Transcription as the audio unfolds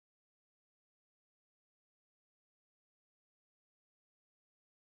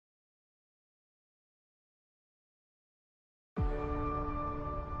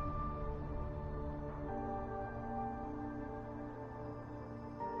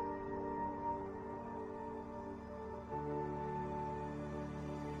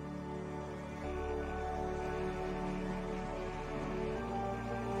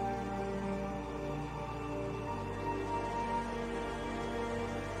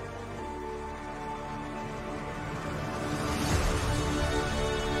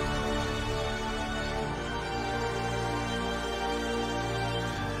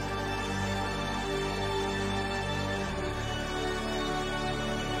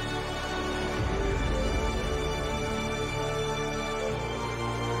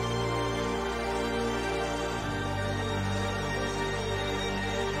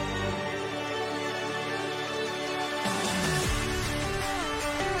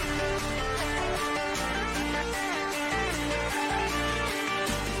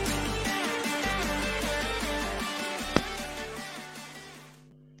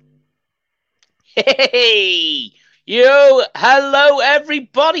Hey, hello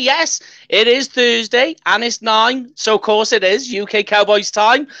everybody. Yes, it is Thursday and it's 9, so of course it is UK Cowboys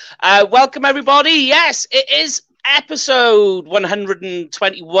time. Welcome everybody. Yes, it is episode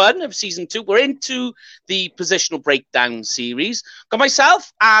 121 of season 2. We're into the positional breakdown series. Got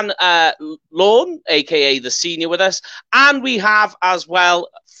myself and Lorne, aka the senior, with us, and we have as well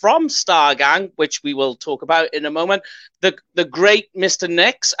from Star Gang, which we will talk about in a moment, the great Mr.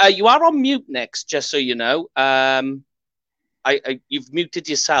 Nix. You are on mute, Nix, just so you know. You've muted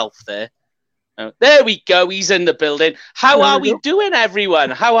yourself there. There we go. He's in the building. How are we doing,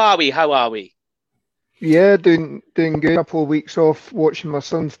 everyone? How are we? Yeah, doing good. A couple of weeks off watching my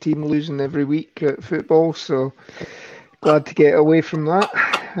son's team losing every week at football, so glad to get away from that.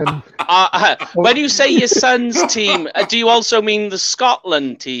 And when you say your son's team, do you also mean the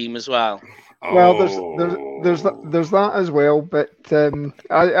Scotland team as well? Well, there's that as well, but to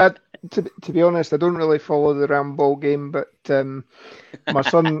be honest, I don't really follow the Ramble game, but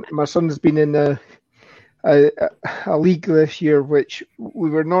my son's been in a league this year, which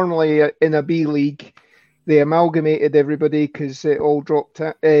we were normally in a B league. They amalgamated everybody because it all dropped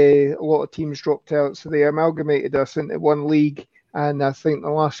out. A lot of teams dropped out, so they amalgamated us into one league. And I think the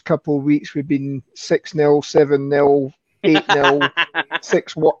last couple of weeks we've been 6-0, 7-0, 8-0,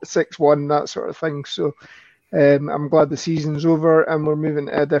 6-1, that sort of thing. So I'm glad the season's over and we're moving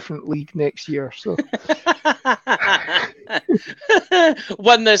to a different league next year. So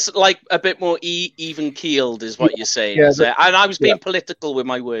one that's like a bit more even keeled is what you're saying. Yeah, and I was being political with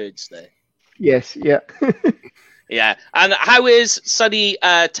my words there. Yes, yeah. Yeah. And how is sunny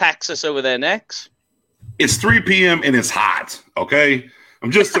Texas over there, Nex? It's 3 p.m. and it's hot, okay?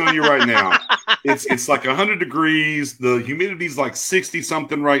 I'm just telling you right now. It's like 100 degrees. The humidity's like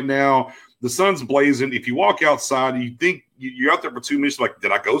 60-something right now. The sun's blazing. If you walk outside, you think you're out there for 2 minutes, like,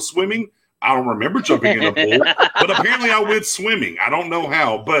 did I go swimming? I don't remember jumping in a pool. But apparently I went swimming. I don't know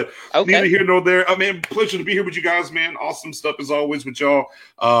how. But neither here nor there. I mean, pleasure to be here with you guys, man. Awesome stuff as always with y'all.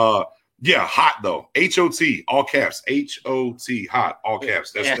 Yeah, hot though. H-O-T, all caps. H-O-T, hot, all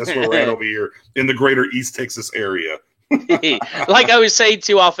caps. That's where we're at over here in the greater East Texas area. Like I was saying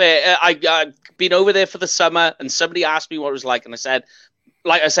to you off air, I've been over there for the summer, and somebody asked me what it was like, and I said,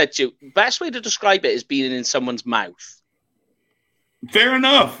 like I said to you, best way to describe it is being in someone's mouth. Fair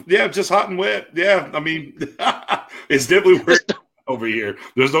enough. Yeah, just hot and wet. Yeah, I mean, it's definitely weird over here.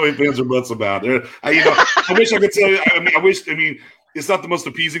 There's no ifs, ands, or buts about it. I wish I could tell you. I mean, it's not the most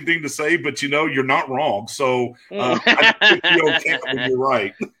appeasing thing to say, but you're not wrong. So I think you're okay when you're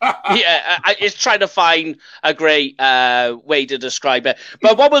right. Yeah, it's trying to find a great way to describe it.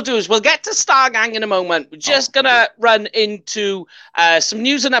 But what we'll do is we'll get to Star Gang in a moment. We're just going to run into some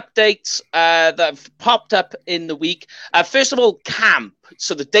news and updates that have popped up in the week. First of all, camp.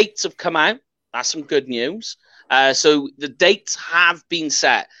 So the dates have come out. That's some good news. So the dates have been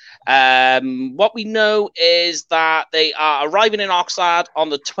set. What we know is that they are arriving in Oxford on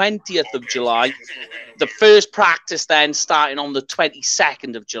the 20th of July. The first practice then starting on the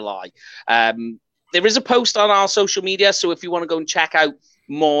 22nd of July. There is a post on our social media, so if you want to go and check out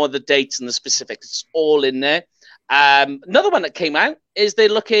more of the dates and the specifics, it's all in there. Another one that came out is they're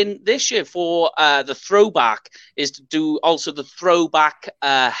looking this year for the throwback is to do also the throwback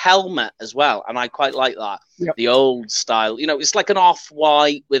helmet as well. And I quite like that. Yep. The old style, it's like an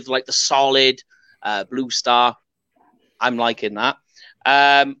off-white with like the solid blue star. I'm liking that.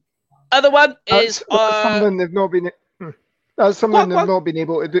 Other one is something they've not been. That's something they've not been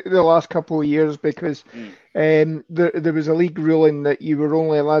able to do the last couple of years because there was a league ruling that you were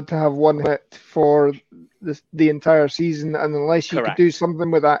only allowed to have one hit for the entire season, and unless you could do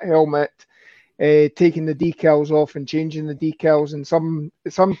something with that helmet, taking the decals off and changing the decals, and some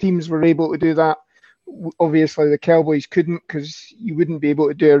teams were able to do that. Obviously, the Cowboys couldn't because you wouldn't be able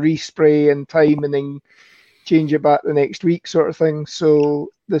to do a respray in time and then change it back the next week, sort of thing. So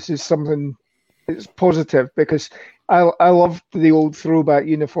this is something that's positive because I loved the old throwback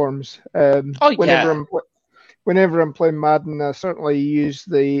uniforms. Whenever I'm playing Madden, I certainly use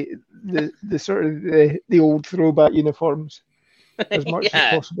the sort of the old throwback uniforms as much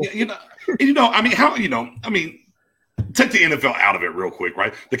as possible. Take the NFL out of it real quick,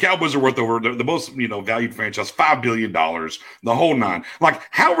 right? The Cowboys are worth over the most, valued franchise, $5 billion, the whole nine. Like,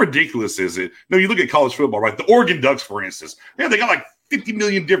 how ridiculous is it? No, you look at college football, right? The Oregon Ducks, for instance, they got like 50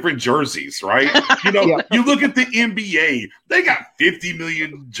 million different jerseys, right? You look at the NBA, they got 50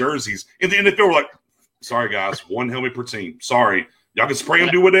 million jerseys. In the NFL, we're like, sorry, guys, one helmet per team. Sorry. Y'all can spray them,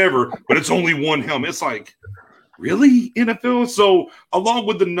 do whatever, but it's only one helmet. It's like, really, NFL? So along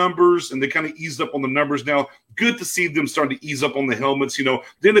with the numbers, and they kind of eased up on the numbers now, good to see them starting to ease up on the helmets. The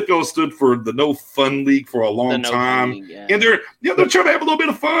NFL stood for the no fun league for a long time. League, yeah. And they're trying to have a little bit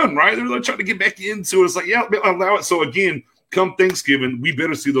of fun, right? They're trying to get back into it. It's like, yeah, allow it. So again, come Thanksgiving, we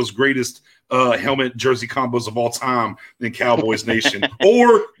better see those greatest helmet jersey combos of all time in Cowboys Nation,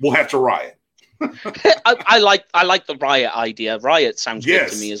 or we'll have to riot. I like the riot idea. Riot sounds good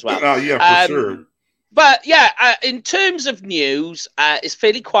to me as well. Yeah, for sure. But yeah, in terms of news, it's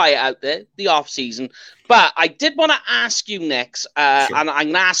fairly quiet out there, the off season. But I did want to ask you next, and I'm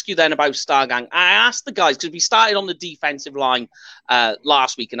going to ask you then about Stargang. I asked the guys, because we started on the defensive line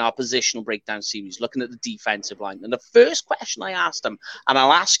last week in our positional breakdown series, looking at the defensive line. And the first question I asked them, and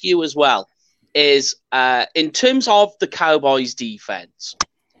I'll ask you as well, is in terms of the Cowboys defense,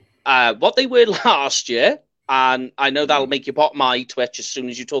 what they were last year, and I know that'll make your bottom eye twitch as soon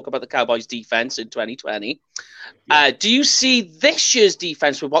as you talk about the Cowboys defense in 2020. Do you see this year's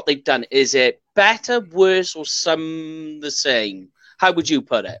defense with what they've done? Is it better, worse, or some the same? How would you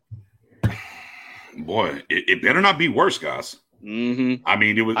put it? Boy, it better not be worse, guys. Mm-hmm. I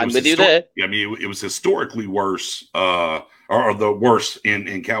mean, it was historically worse, or the worst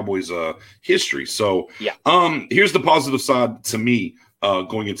in Cowboys history. So, here's the positive side to me.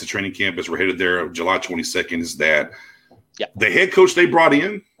 Going into training camp as we're headed there July 22nd is that the head coach they brought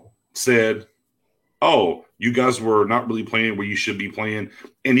in said, oh, you guys were not really playing where you should be playing.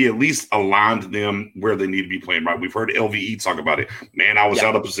 And he at least aligned them where they need to be playing, right? We've heard LVE talk about it. Man, I was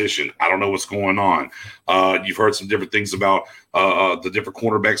out of position. I don't know what's going on. You've heard some different things about the different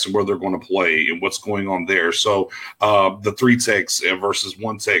cornerbacks and where they're going to play and what's going on there. So the 3 techs versus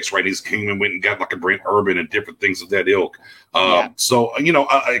 1 techs, right? He's came and went and got like a Brent Urban and different things of that ilk. So,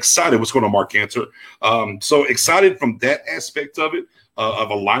 excited what's going on, Mark Cantor. So excited from that aspect of it.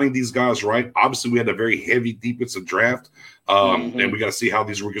 Of aligning these guys right. Obviously, we had a very heavy defensive draft, and we got to see how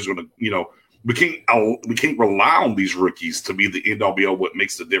these rookies are going to. We can't rely on these rookies to be the end all be all. What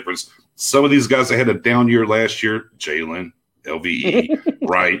makes the difference? Some of these guys that had a down year last year, Jalen, LVE,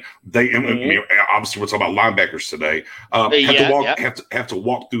 right? They obviously we're talking about linebackers today. Have to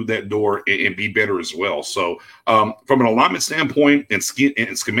walk through that door and be better as well. So, from an alignment standpoint and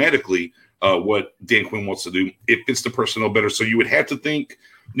schematically. What Dan Quinn wants to do, it fits the personnel better. So you would have to think,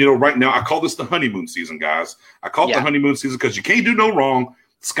 right now, I call this the honeymoon season, guys. I call it the honeymoon season because you can't do no wrong.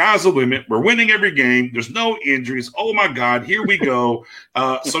 Sky's the limit. We're winning every game. There's no injuries. Oh, my God, here we go.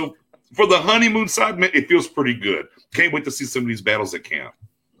 So for the honeymoon side, man, it feels pretty good. Can't wait to see some of these battles at camp.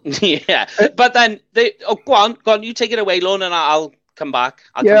 Yeah, but then, go on, you take it away, Lon, and I'll come back.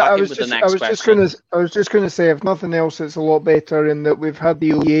 I was just going to say, if nothing else, it's a lot better in that we've had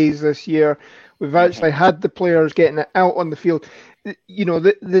the OTAs this year. We've actually had the players getting it out on the field.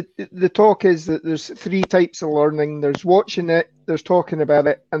 The talk is that there's 3 types of learning. There's watching it, there's talking about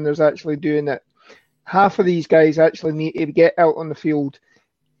it, and there's actually doing it. Half of these guys actually need to get out on the field.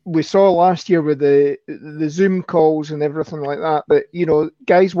 We saw last year with the Zoom calls and everything like that, but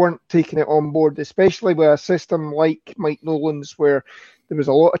guys weren't taking it on board, especially with a system like Mike Nolan's, where there was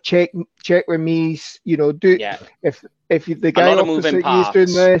a lot of check with me's. If the guy opposite you is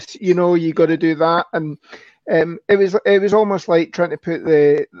doing this, you got to do that, and it was almost like trying to put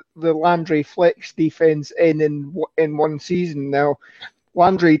the Landry flex defense in one season. Now,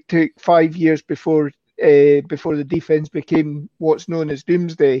 Landry took 5 years before the defense became what's known as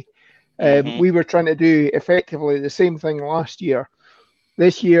Doomsday. We were trying to do effectively the same thing last year.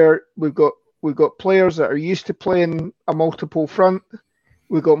 This year, we've got players that are used to playing a multiple front.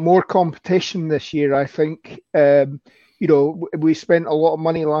 We've got more competition this year, I think. We spent a lot of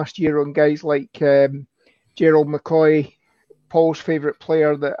money last year on guys like Gerald McCoy, Paul's favourite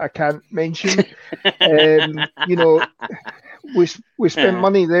player that I can't mention. We spent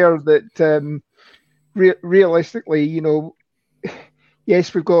money there that... realistically,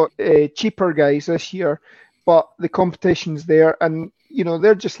 yes, we've got cheaper guys this year, but the competition's there, and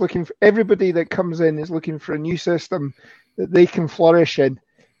they're just looking for everybody that comes in is looking for a new system that they can flourish in.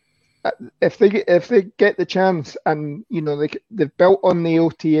 If they get the chance, and they've built on the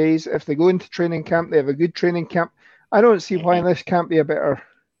OTAs, if they go into training camp, they have a good training camp. I don't see why this can't be a better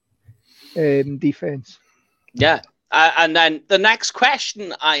defense. Yeah. And then the next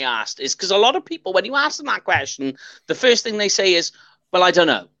question I asked is, because a lot of people, when you ask them that question, the first thing they say is, well, I don't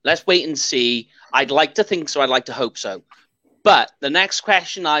know. Let's wait and see. I'd like to think so. I'd like to hope so. But the next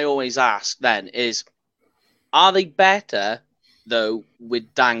question I always ask then is, are they better, though,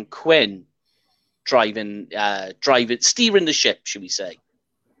 with Dan Quinn steering the ship, should we say?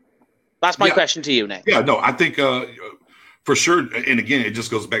 That's my question to you, Nick. Yeah, no, I think For sure. And again, it just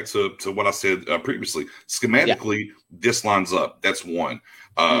goes back to what I said previously. Schematically, this lines up. That's one.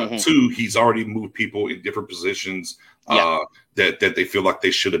 Two, he's already moved people in different positions that they feel like they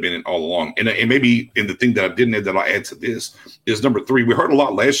should have been in all along. And maybe, and the thing that I didn't add that I'll add to this is number three. We heard a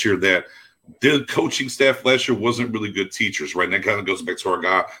lot last year that the coaching staff last year wasn't really good teachers, right? And that kind of goes back to our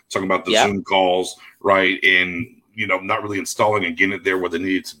guy talking about the Zoom calls, right? And, not really installing and getting it there where they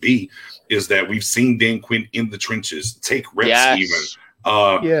needed to be, is that we've seen Dan Quinn in the trenches, take reps even.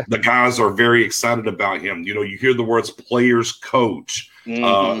 The guys are very excited about him. You hear the words players coach.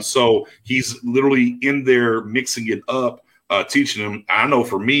 So he's literally in there mixing it up, teaching them. I know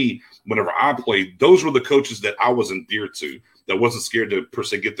for me, whenever I played, those were the coaches that I was endeared to, that wasn't scared to per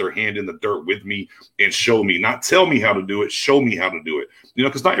se get their hand in the dirt with me and show me, not tell me how to do it, show me how to do it.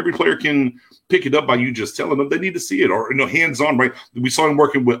 Because not every player can pick it up by you just telling them. They need to see it, or hands-on, right? We saw him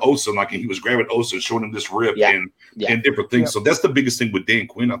working with Osa, and he was grabbing Osa and showing him this rip and different things. So that's the biggest thing with Dan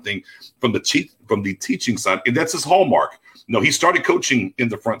Quinn, I think, from the teaching side, and that's his hallmark. He started coaching in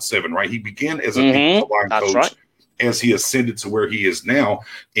the front seven, right? He began as a defensive line coach. Right. As he ascended to where he is now.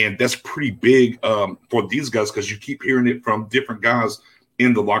 And that's pretty big for these guys, because you keep hearing it from different guys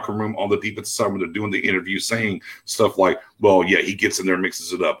in the locker room on the defensive side when they're doing the interview, saying stuff like, well, yeah, he gets in there and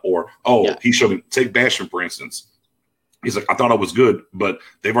mixes it up. Or, he showed me, take Basham, for instance. He's like, I thought I was good, but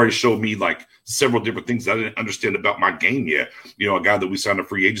they've already showed me several different things I didn't understand about my game yet. A guy that we signed a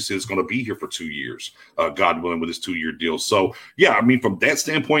free agency is going to be here for 2 years, God willing, with his 2-year deal. So, from that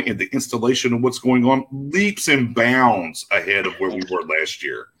standpoint and the installation of what's going on, leaps and bounds ahead of where we were last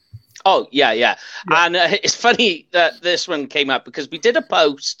year. Oh, yeah. And it's funny that this one came up because we did a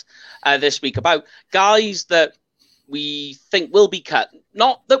post this week about guys that we think will be cut.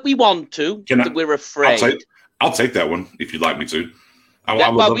 Not that we want to, that we're afraid. I'll take that one if you'd like me to.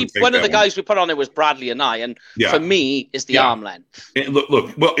 One of the guys we put on it was Bradley and I, and for me, is the arm length. And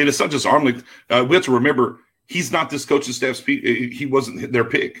look. Well, and it's not just arm length. We have to remember he's not this coaching staff's pick. He wasn't their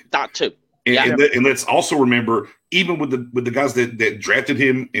pick. That too. And let's also remember, even with the guys that drafted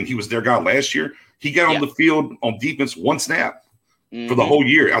him, and he was their guy last year, he got on the field on defense one snap for the whole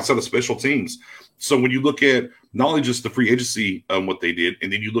year outside of special teams. So when you look at not only just the free agency, what they did,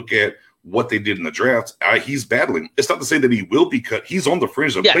 and then you look at what they did in the draft, he's battling. It's not to say that he will be cut. He's on the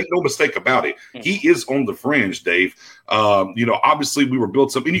fringe. Make no mistake about it. He is on the fringe, Dave. Obviously we were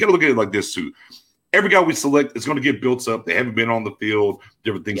built up, and you got to look at it like this too. Every guy we select is going to get built up. They haven't been on the field,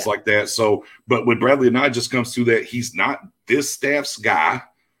 different things like that. So, but when Bradley and I just comes to that, he's not this staff's guy.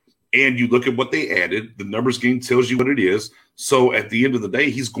 And you look at what they added, the numbers game tells you what it is. So at the end of the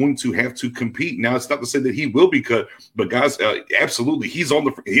day, he's going to have to compete. Now, it's not to say that he will be cut, but guys, absolutely, he's on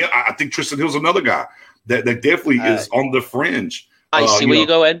the. Yeah, I think Tristan Hill's another guy that definitely is on the fringe. I see where you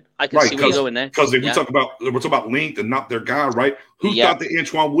go in. I can see where you go in there. Because if we're talking about length and not their guy, right? Who thought that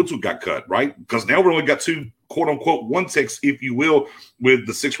Antoine Woods got cut, right? Because now we only got two, quote unquote, one techs, if you will, with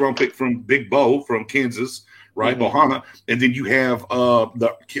the 6th-round pick from Big Bo from Kansas, right? Bohanna, and then you have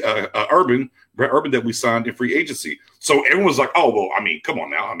Brett Urban that we signed in free agency. So everyone's like, oh, well, come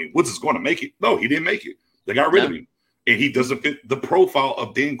on now. Woods is going to make it. No, he didn't make it. They got rid of him. And he doesn't fit the profile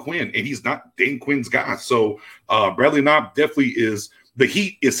of Dan Quinn, and he's not Dan Quinn's guy. So Bradley Knob definitely is. The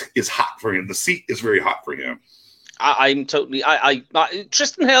heat is hot for him. The seat is very hot for him. I'm totally.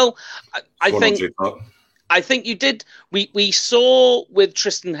 Tristan Hill. I think you did. We saw with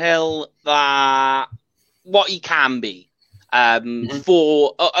Tristan Hill that what he can be.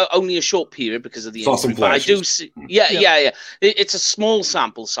 For only a short period because of the injury. But I do see, it's a small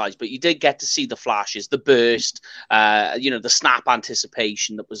sample size, but you did get to see the flashes, the burst, the snap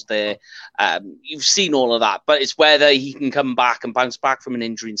anticipation that was there. You've seen all of that, but it's whether he can come back and bounce back from an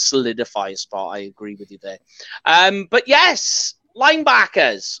injury and solidify a spot. I agree with you there. But yes,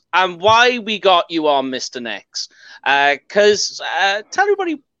 linebackers, and why we got you on, Mr. Nix, because tell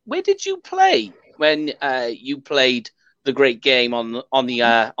everybody, where did you play when you played the great game on the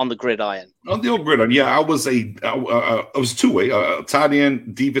gridiron? On the old gridiron, I was I was two-way, tight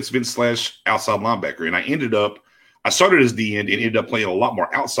end, defensive end / outside linebacker, and I started as D end and ended up playing a lot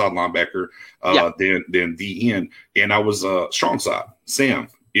more outside linebacker than D end, and I was strong side, Sam,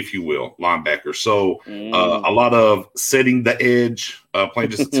 if you will, linebacker. So a lot of setting the edge,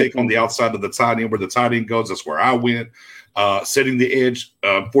 playing just a take on the outside of the tight end where the tight end goes. That's where I went. Setting the edge,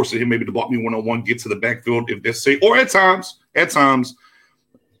 forcing him maybe to block me one-on-one, get to the backfield if necessary, or at times,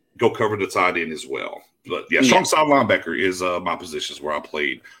 go cover the tight end as well. But strong side linebacker is my positions where I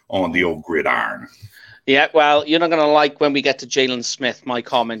played on the old gridiron. Yeah, well, you're not going to like when we get to Jalen Smith my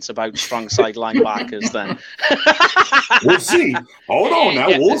comments about strong side linebackers then. We'll see. Hold on now.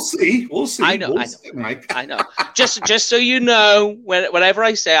 Yeah. We'll see. I know. Mike. I know. Just so you know, whenever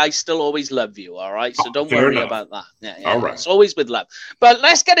I say I still always love you, all right? So don't worry about that. Yeah, all right. It's always with love. But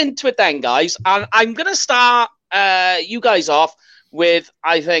let's get into it then, guys. And I'm going to start you guys off with,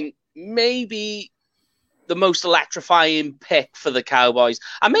 I think, maybe the most electrifying pick for the Cowboys.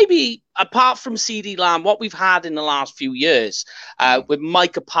 And maybe, apart from CeeDee Lamb, what we've had in the last few years with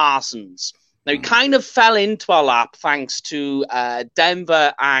Micah Parsons. Now, he kind of fell into our lap thanks to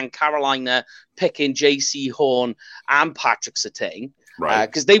Denver and Carolina picking J.C. Horn and Patrick Surtain. Right.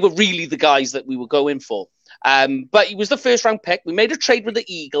 Because they were really the guys that we were going for. But he was the first-round pick. We made a trade with the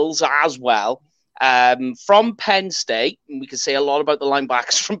Eagles as well. From Penn State. And we can say a lot about the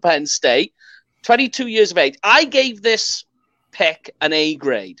linebackers from Penn State. 22 years of age. I gave this pick an A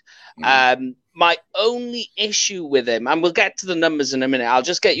grade. My only issue with him, and we'll get to the numbers in a minute, I'll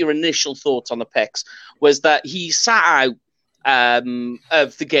just get your initial thoughts on the picks, was that he sat out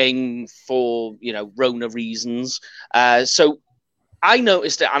of the game for, Rona reasons. So I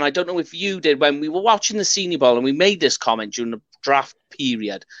noticed it, and I don't know if you did, when we were watching the Senior Bowl, and we made this comment during the draft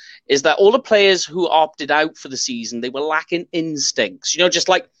period, is that all the players who opted out for the season, they were lacking instincts, just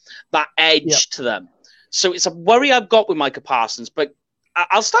like that edge to them. So it's a worry I've got with Micah Parsons, but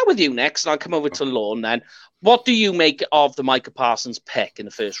I'll start with you next, and I'll come over to Lorne then. What do you make of the Micah Parsons pick in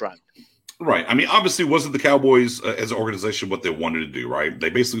the first round? Right. I mean, obviously, wasn't the Cowboys as an organization what they wanted to do, right? They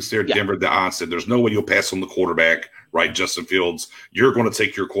basically stared Denver in the eye and said, there's no way you'll pass on the quarterback, right, Justin Fields. You're going to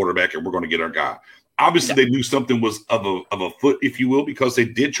take your quarterback, and we're going to get our guy. Obviously, they knew something was of a foot, if you will, because they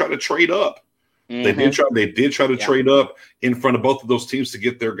did try to trade up. They did try to trade up in front of both of those teams to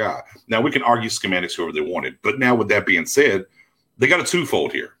get their guy. Now, we can argue schematics whoever they wanted. But now, with that being said, they got a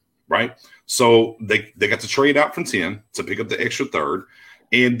twofold here, right? So they got to trade out from 10 to pick up the extra third.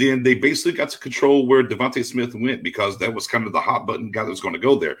 And then they basically got to control where Devontae Smith went, because that was kind of the hot button guy that was going to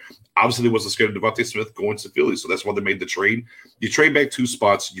go there. Obviously, they wasn't scared of Devontae Smith going to Philly. So that's why they made the trade. You trade back 2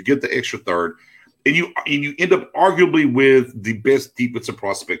 spots. You get the extra third. And you end up arguably with the best defensive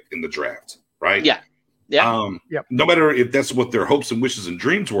prospect in the draft, right? Yeah. No matter if that's what their hopes and wishes and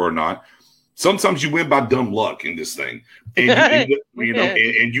dreams were or not, sometimes you win by dumb luck in this thing. And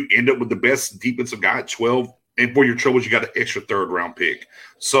you end up with the best defensive guy at 12. And for your troubles, you got an extra third-round pick.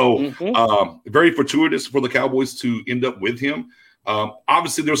 So very fortuitous for the Cowboys to end up with him.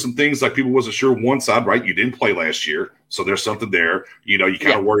 Obviously, there were some things like people wasn't sure one side, right? You didn't play last year, so there's something there. You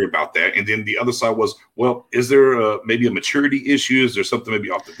kind of worry about that. And then the other side was, well, is there maybe a maturity issue? Is there something maybe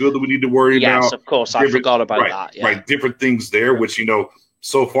off the field that we need to worry about? Yes, of course. I forgot about that. Yeah. Right, different things there, which,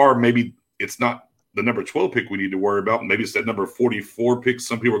 so far maybe it's not the number 12 pick we need to worry about. Maybe it's that number 44 pick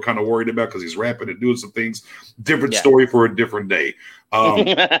some people are kind of worried about because he's rapping and doing some things. Different story for a different day. But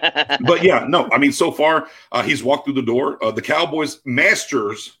so far he's walked through the door. The Cowboys,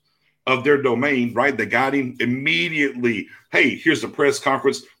 masters of their domain, right? They got him immediately. Hey, here's the press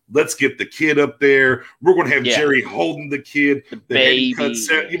conference. Let's get the kid up there. We're going to have Jerry holding the kid. They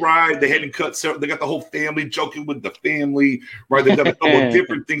hadn't cut several. They got the whole family joking with the family, right? They've done a couple of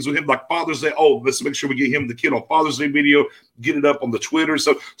different things with him, like Father's Day. Oh, let's make sure we get him the kid on Father's Day video, get it up on the Twitter.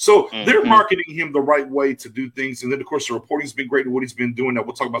 So they're marketing him the right way to do things. And then, of course, the reporting's been great and what he's been doing. Now,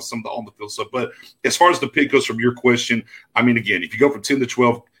 we'll talk about some of the on-the-field stuff. But as far as the pick goes from your question, I mean, again, if you go from 10 to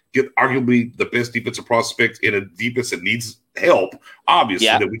 12, get arguably the best defensive prospect in a defense that needs help, obviously,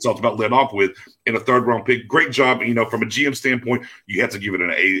 that we talked about letting off with in a third-round pick. Great job. From a GM standpoint, you have to give it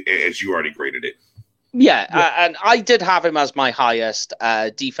an A as you already graded it. Yeah, and I did have him as my highest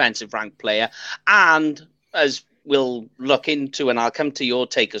defensive ranked player. And as we'll look into, and I'll come to your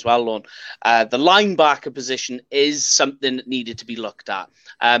take as well, Lorne, the linebacker position is something that needed to be looked at.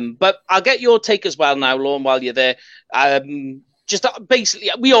 But I'll get your take as well now, Lorne, while you're there. Just basically,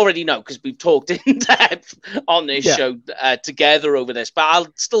 we already know because we've talked in depth on this show together over this, but I'll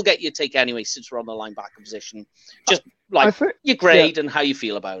still get your take anyway since we're on the linebacker position. Just your grade and how you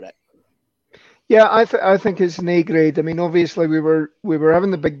feel about it. Yeah, I think it's an A grade. I mean, obviously we were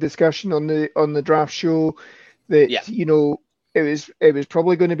having the big discussion on the draft show that it was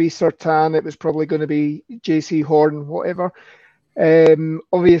probably going to be Surtain, it was probably going to be J.C. Horn, whatever.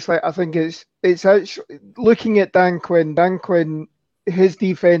 Obviously, I think it's actually looking at Dan Quinn. Dan Quinn, his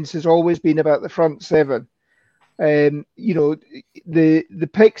defense has always been about the front seven. The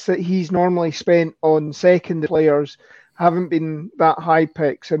picks that he's normally spent on second players haven't been that high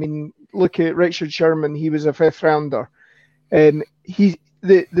picks. I mean, look at Richard Sherman; he was a 5th rounder.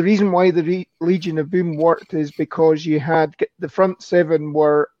 The reason why the Legion of Boom worked is because you had the front seven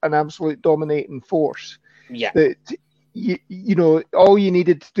were an absolute dominating force. Yeah. That you know, all you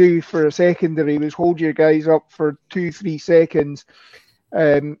needed to do for a secondary was hold your guys up for 2-3 seconds,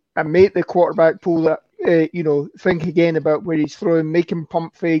 and make the quarterback pull that. You know, think again about where he's throwing, make him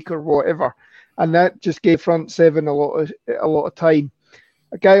pump fake or whatever, and that just gave front seven a lot of time.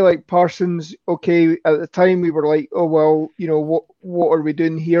 A guy like Parsons, okay, at the time we were like, oh well, you know, what are we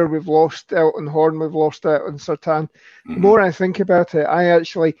doing here? We've lost out on Horn, we've lost out on Surtain. The more I think about it,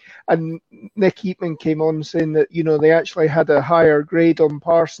 and Nick Eatman came on saying that, you know, they actually had a higher grade on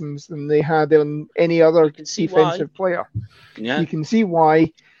Parsons than they had on any other defensive player. Yeah. You can see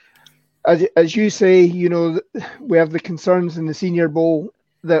why. As you say, you know, we have the concerns in the Senior Bowl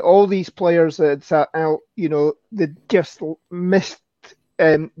that all these players that had sat out, you know, they just missed.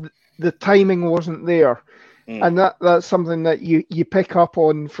 The timing wasn't there, and that's something that you pick up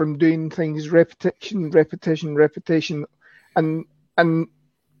on from doing things repetition, and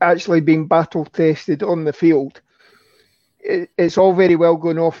actually being battle tested on the field. It's all very well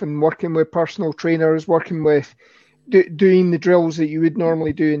going off and working with personal trainers, working with doing the drills that you would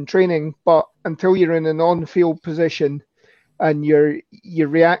normally do in training, but until you're in an on-field position and you're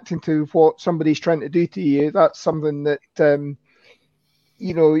reacting to what somebody's trying to do to you, that's something that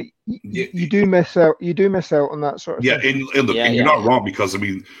you know, you do miss out. You do miss out on that sort of thing. And look, and you're not wrong, because I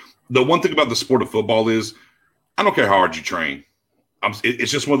mean, the one thing about the sport of football is, I don't care how hard you train.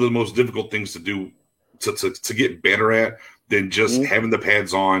 It's just one of the most difficult things to do to get better at than just having the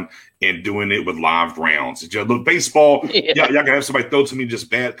pads on and doing it with live rounds. Look, baseball, y'all can have somebody throw to me just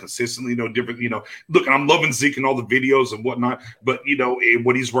bad consistently, different, look, I'm loving Zeke and all the videos and whatnot, but,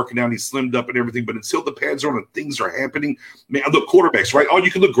 when he's working out, he's slimmed up and everything, but until the pads are on and things are happening, man, look, quarterbacks, right? Oh, you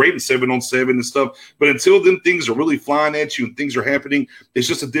can look great in 7-on-7 and stuff, but until then things are really flying at you and things are happening, it's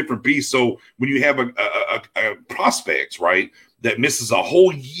just a different beast. So when you have a prospect, right, that misses a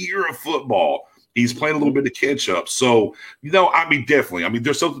whole year of football, he's playing a little bit of catch up. So, definitely.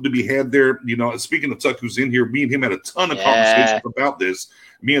 There's something to be had there. Speaking of Tuck, who's in here, me and him had a ton of conversations about this.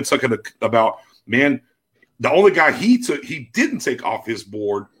 Me and Tuck had about, man, the only guy he didn't take off his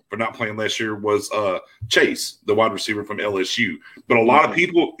board for not playing last year was Chase, the wide receiver from LSU. But a lot of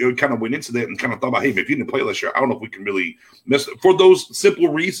people kind of went into that and kind of thought about, hey, if he didn't play last year, I don't know if we can really miss it for those simple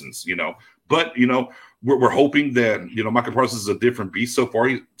reasons, But, we're hoping that, Micah Parsons is a different beast. So far,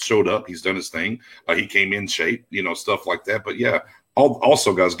 he showed up. He's done his thing. He came in shape, stuff like that. But, yeah,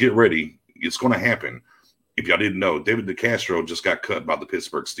 also, guys, get ready. It's going to happen. If y'all didn't know, David DeCastro just got cut by the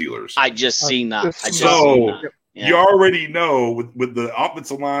Pittsburgh Steelers. I just seen that. You already know with the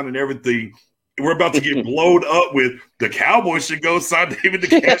offensive line and everything, we're about to get blown up with the Cowboys should go sign David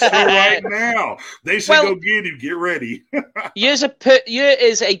DeCastro right now. They should go get him. Get ready. Here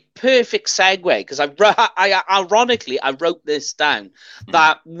is a perfect segue, because I ironically wrote this down,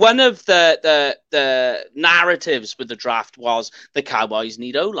 that one of the narratives with the draft was the Cowboys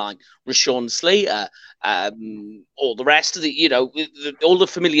need O-line, Rashawn Slater, all the rest of all the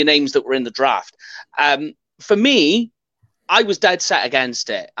familiar names that were in the draft. For me, I was dead set against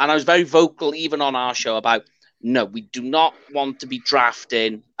it, and I was very vocal even on our show about, no, we do not want to be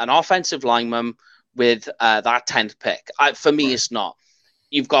drafting an offensive lineman with that 10th pick. For me, it's not.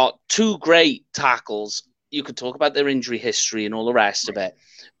 You've got two great tackles. You could talk about their injury history and all the rest of it,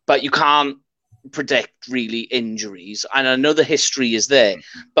 but you can't predict really injuries. And I know the history is there,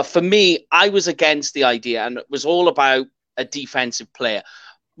 but for me, I was against the idea, and it was all about a defensive player.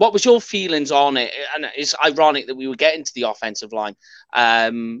 What was your feelings on it? And it's ironic that we were getting to the offensive line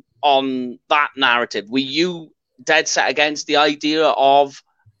on that narrative. Were you dead set against the idea of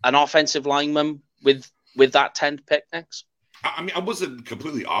an offensive lineman with that 10th pick next? I wasn't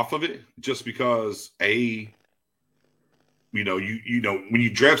completely off of it, just because when you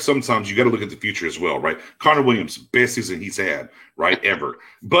draft, sometimes you got to look at the future as well, right? Connor Williams, best season he's had, right, ever.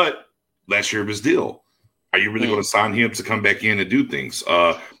 But last year of his deal. Are you really going to sign him to come back in and do things?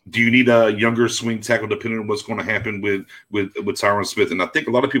 Do you need a younger swing tackle, depending on what's going to happen with Tyron Smith? And I think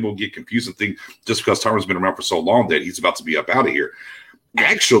a lot of people get confused and think just because Tyron's been around for so long that he's about to be up out of here.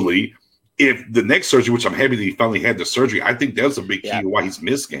 Actually, if the neck surgery, which I'm happy that he finally had the surgery, I think that's a big key to why he's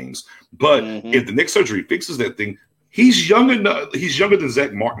missed games. But if the neck surgery fixes that thing, he's young enough. He's younger than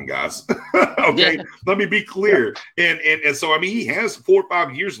Zach Martin, guys. Okay, let me be clear. And so he has 4 or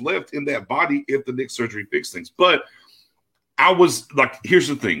 5 years left in that body if the neck surgery fixes things. But I was like, here's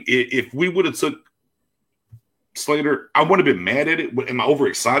the thing: if we would have took Slater, I wouldn't have been mad at it. Am I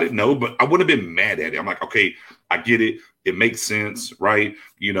overexcited? No, but I wouldn't have been mad at it. I'm like, okay, I get it. It makes sense, right?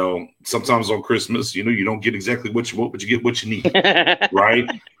 Sometimes on Christmas, you don't get exactly what you want, but you get what you need, right?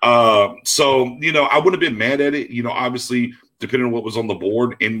 So, I wouldn't have been mad at it, obviously, depending on what was on the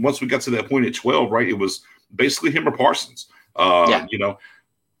board. And once we got to that point at 12, right, it was basically him or Parsons. You know,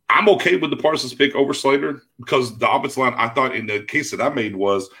 I'm okay with the Parsons pick over Slater because the offensive line, I thought in the case that I made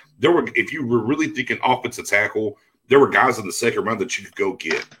was if you were really thinking offensive tackle, there were guys in the second round that you could go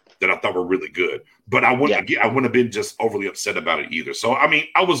get that I thought were really good. But I wouldn't have been just overly upset about it either. So, I mean,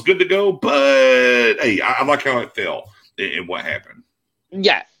 I was good to go, but hey, I like how it fell and what happened.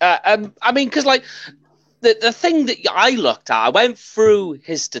 Yeah. I mean, because like the thing that I looked at, I went through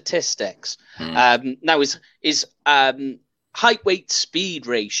his statistics. Now his height, weight, speed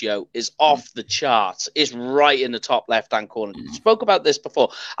ratio is off the charts. It's right in the top left-hand corner. Spoke about this before.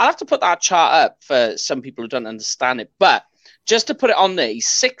 I'll have to put that chart up for some people who don't understand it. But just to put it on there, he's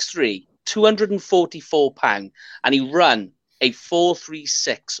 6'3", 244 pounds, and he run a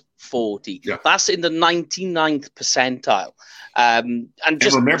 4.36.40. Yeah. That's in the 99th percentile. And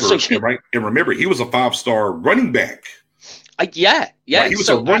remember, he was a 5-star running back. Yeah. Right? He was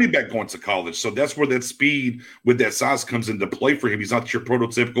a running back going to college. So that's where that speed with that size comes into play for him. He's not your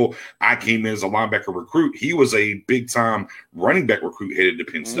prototypical, I came in as a linebacker recruit. He was a big-time running back recruit headed to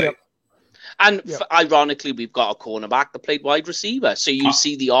Penn State. Yep. And ironically, we've got a cornerback that played wide receiver. So you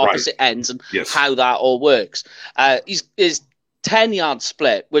see the opposite ends and how that all works. His 10-yard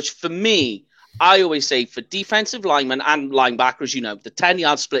split, which for me, I always say for defensive linemen and linebackers, you know, the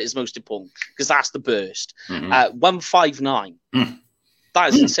 10-yard split is most important because that's the burst. 159.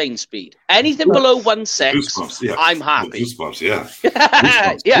 That is insane speed. Anything below 1.6, I'm happy. Goosebumps, yeah.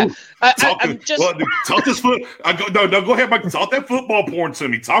 Talk this foot. Go ahead, Mike. Talk that football porn to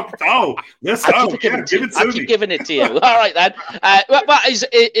me. Let's go. Give it keep giving it to you. All right, then.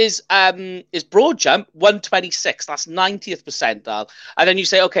 Is broad jump 126? That's 90th percentile. And then you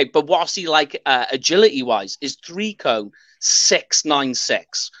say, okay, but what's he like agility-wise? Is 3-cone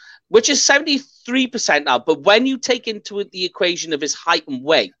 696? Which is 73% now. But when you take into the equation of his height and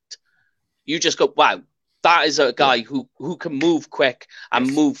weight, you just go, wow, that is a guy who can move quick and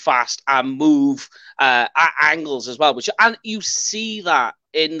move fast and move at angles as well. And you see that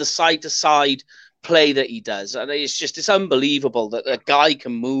in the side-to-side play that he does. And it's unbelievable that a guy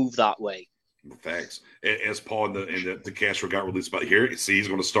can move that way. Thanks. As Paul in the Castro got released about here, see, he's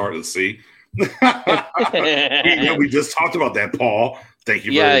going to start at C. We just talked about that, Paul. Thank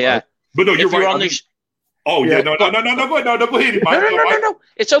you very much. But no, you're right. No, go ahead, Mike. No.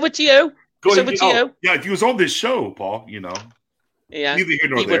 It's over to you. Over to you. Yeah, if you was on this show, Paul, you know. Yeah. Neither here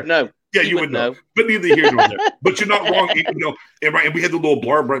nor he there. Would know. Yeah, you would know. But neither here nor there. But you're not wrong. You know, and we had the little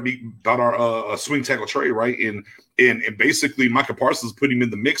blurb about our swing tackle trade, right? And basically Micah Parsons put him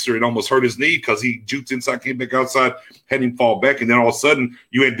in the mixer and almost hurt his knee because he juked inside, came back outside, had him fall back, and then all of a sudden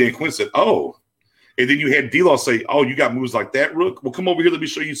you had Dan Quinn said, "Oh." And then you had D-Law say, "Oh, you got moves like that, Rook? Well, come over here. Let me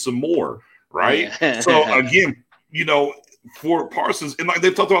show you some more." Right? So, again, you know, for Parsons, and like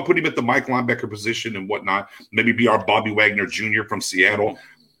they've talked about putting him at the Mike linebacker position and whatnot, maybe be our Bobby Wagner Jr. from Seattle.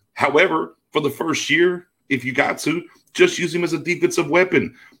 However, for the first year, if you got to, just use him as a defensive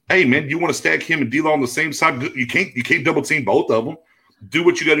weapon. Hey, man, you want to stack him and D-Law on the same side? You can't double team both of them. Do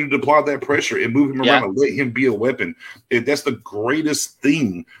what you got to do to apply that pressure and move him around and let him be a weapon. And that's the greatest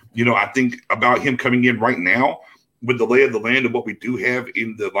thing, you know, I think about him coming in right now with the lay of the land of what we do have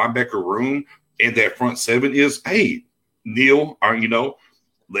in the linebacker room and that front seven is, hey, Neil, you know,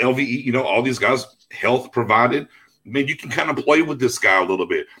 LVE, you know, all these guys, health provided. Man, you can kind of play with this guy a little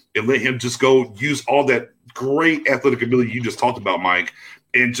bit and let him just go use all that great athletic ability you just talked about, Mike,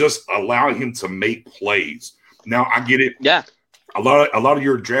 and just allow him to make plays. Now, I get it. Yeah. A lot of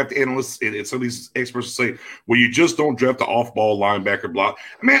your draft analysts and some of these experts say, well, you just don't draft the off-ball linebacker block.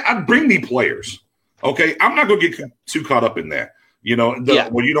 Man, I'd bring me players. Okay, I'm not going to get too caught up in that. You know,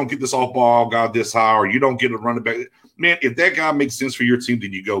 when you don't get this off-ball guy this high or you don't get a running back. Man, if that guy makes sense for your team,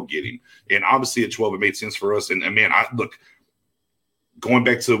 then you go get him. And obviously at 12, it made sense for us. And man, going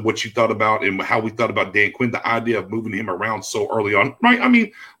back to what you thought about and how we thought about Dan Quinn, the idea of moving him around so early on, right? I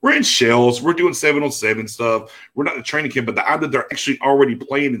mean, we're in shells. We're doing 7-on-7 stuff. We're not in the training camp, but the idea they're actually already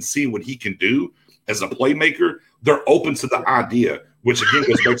playing and seeing what he can do as a playmaker, they're open to the idea, which again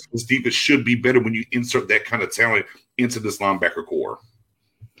goes back to this defense should be better when you insert that kind of talent into this linebacker core.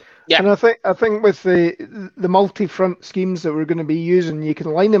 Yeah, and I think with the multi-front schemes that we're going to be using, you can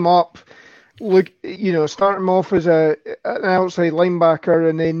line them up. Look, you know, start him off as an outside linebacker,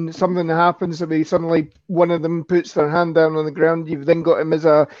 and then something happens that suddenly one of them puts their hand down on the ground. You've then got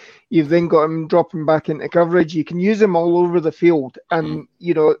him dropping back into coverage. You can use him all over the field, and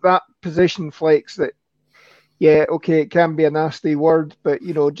you know that position flex. That, yeah, okay, it can be a nasty word, but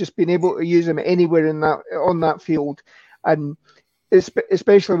you know, just being able to use him anywhere on that field, and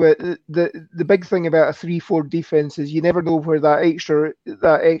especially with the big thing about a 3-4 defense is you never know where that extra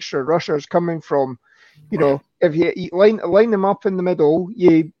rusher is coming from. You know, if you line them up in the middle,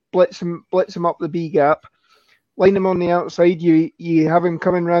 you blitz them up the B gap. Line him on the outside, you have him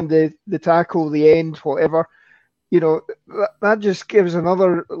coming around the tackle, the end, whatever. You know, that just gives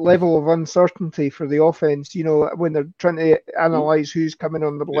another level of uncertainty for the offense, you know, when they're trying to analyze who's coming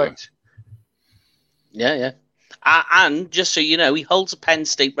on the blitz. Yeah. And just so you know, he holds a Penn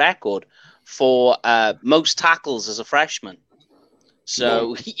State record for most tackles as a freshman.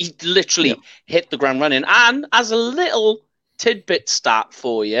 So he literally hit the ground running. And as a little tidbit stat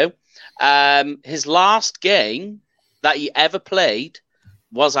for you, his last game that he ever played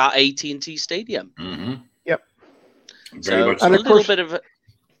was at AT&T Stadium. Mm-hmm. Yep. Very much. And a little bit of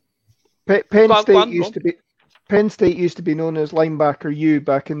Penn State used to be known as linebacker U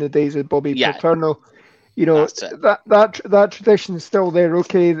back in the days of Bobby Paterno. You know, that tradition is still there.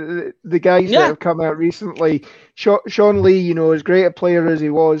 Okay, the guys that have come out recently, Sean Lee, you know, as great a player as he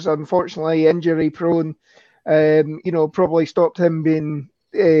was, unfortunately injury prone. You know, probably stopped him being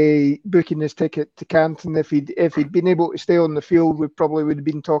booking his ticket to Canton. If he'd been able to stay on the field, we probably would have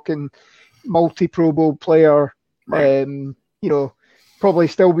been talking multi-Pro Bowl player. Right. You know, probably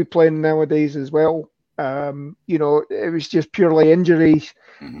still be playing nowadays as well. You know, it was just purely injuries.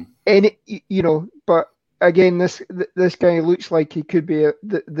 And you know, but again, this guy looks like he could be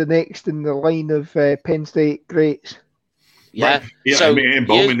the next in the line of Penn State greats. Yeah, right. Yeah. So, I mean, and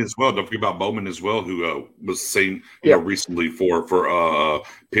Bowman as well. Don't forget about Bowman as well, who was saying you know recently for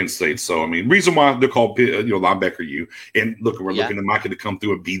Penn State. So I mean, reason why they're called linebacker U. And look, we're looking at Micah to come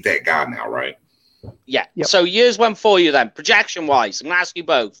through and be that guy now, right? Yeah. Yep. So here's one for you then. Projection wise, I'm gonna ask you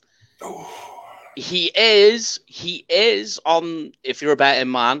both. He is on, if you're a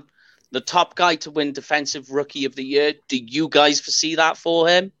betting man, the top guy to win Defensive Rookie of the Year. Do you guys foresee that for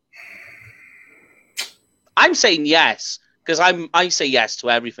him? I'm saying yes, because I say yes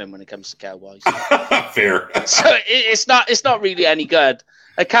to everything when it comes to Cowboys. Fair. So it's not really any good.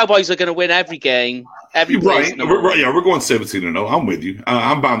 The Cowboys are going to win every game. Right. We're going 17-0. I'm with you.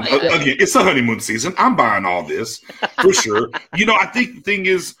 I'm buying. Again, it's the honeymoon season. I'm buying all this for sure. You know, I think the thing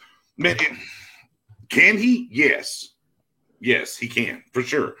is, man, can he? Yes, he can for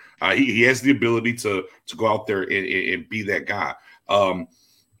sure. He has the ability to go out there and be that guy. Some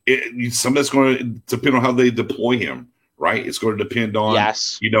of that's going to depend on how they deploy him. Right, it's going to depend on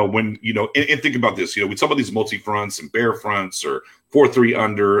you know when you know and think about this. You know, we talk about these multi fronts and bear fronts or 4-3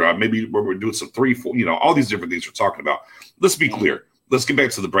 under. Maybe where we're doing some 3-4. You know, all these different things we're talking about. Let's be clear. Let's get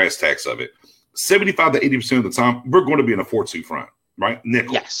back to the brass tacks of it. 75 to 80% of the time, we're going to be in a 4-2 front. Right,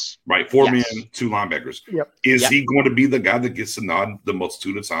 nickel. Yes. Right, 4 men, 2 linebackers. Yep. Is he going to be the guy that gets the nod the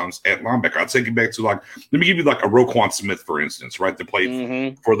multitude of times at linebacker? I'll take it back to let me give you like a Roquan Smith, for instance, right? That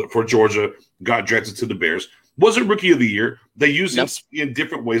played for Georgia, got drafted to the Bears. Wasn't Rookie of the Year. They use him in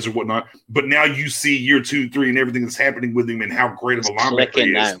different ways or whatnot. But now you see year 2, 3, and everything that's happening with him and how great of a linebacker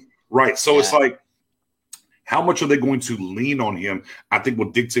he is. Right. So it's like, how much are they going to lean on him? I think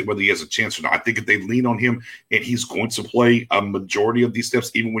will dictate whether he has a chance or not. I think if they lean on him and he's going to play a majority of these steps,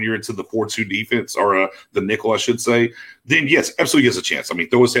 even when you're into the 4-2 defense or the nickel, I should say, then yes, absolutely has a chance. I mean,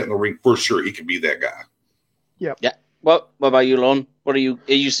 throw his hat in the ring for sure. He can be that guy. Yeah. What about you, Lon? What are you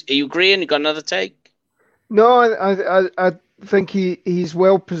agreeing? You got another take? No, I think he's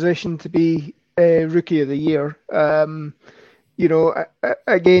well positioned to be Rookie of the Year. You know,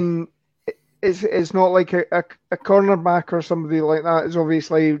 again, it's not like a cornerback or somebody like that. It's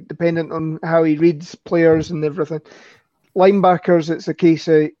obviously dependent on how he reads players and everything. Linebackers, it's a case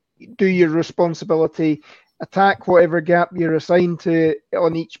of do your responsibility, attack whatever gap you're assigned to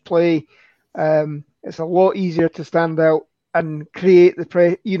on each play. It's a lot easier to stand out and create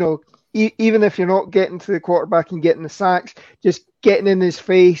the you know. Even if you're not getting to the quarterback and getting the sacks, just getting in his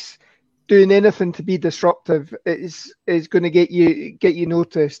face, doing anything to be disruptive is going to get you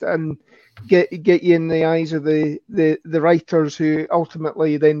noticed and get you in the eyes of the writers who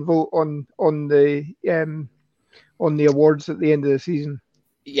ultimately then vote on the awards at the end of the season.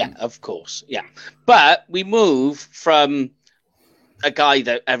 Yeah, of course. Yeah, but we move from a guy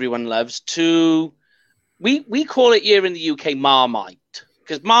that everyone loves to we call it here in the UK Marmite.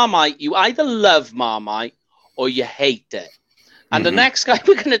 Because Marmite, you either love Marmite or you hate it. And the next guy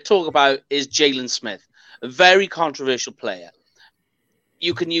we're going to talk about is Jalen Smith, a very controversial player.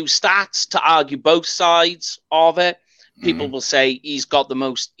 You can use stats to argue both sides of it. People will say he's got the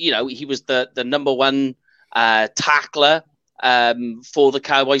most, you know, he was the number one tackler for the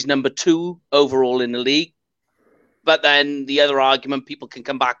Cowboys, number 2 overall in the league. But then the other argument people can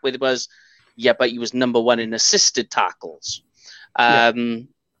come back with was, yeah, but he was number 1 in assisted tackles.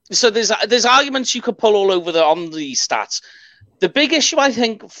 So there's arguments you could pull all over on these stats. The big issue, I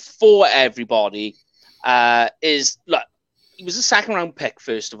think, for everybody, is, look, he was a second-round pick,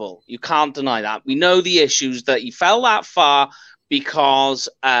 first of all. You can't deny that. We know the issues that he fell that far because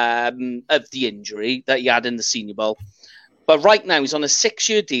of the injury that he had in the Senior Bowl. But right now, he's on a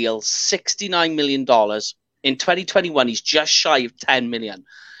 6-year deal, $69 million. In 2021, he's just shy of $10 million.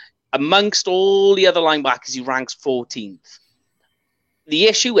 Amongst all the other linebackers, he ranks 14th. The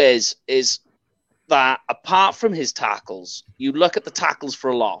issue is that apart from his tackles, you look at the tackles for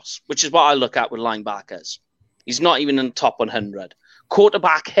a loss, which is what I look at with linebackers. He's not even in the top 100.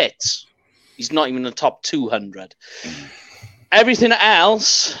 Quarterback hits, he's not even in the top 200. Everything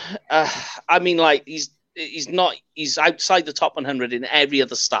else, I mean, like, he's outside the top 100 in every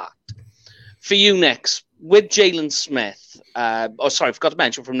other stat. For you, Nix, with Jalen Smith, I forgot to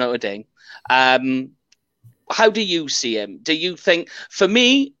mention from Notre Dame. How do you see him? Do you think, for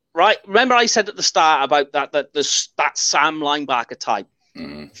me, right? Remember I said at the start about that Sam linebacker type.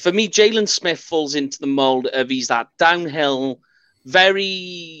 Mm-hmm. For me, Jalen Smith falls into the mold of he's that downhill,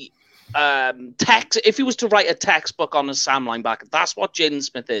 very if he was to write a textbook on a Sam linebacker, that's what Jalen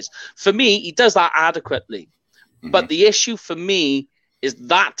Smith is. For me, he does that adequately. Mm-hmm. But the issue for me is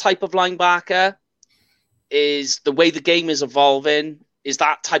that type of linebacker is the way the game is evolving, is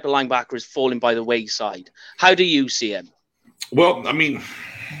that type of linebacker is falling by the wayside. How do you see him? Well, I mean,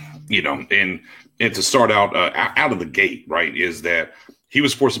 and to start out of the gate, right, is that he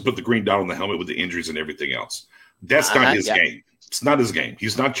was forced to put the green dot on the helmet with the injuries and everything else. That's not his game. It's not his game.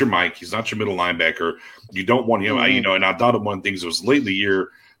 He's not your Mike. He's not your middle linebacker. You don't want him, and I thought of one of the things that was late in the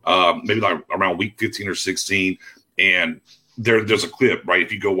year, maybe like around week 15 or 16, and there's a clip, right?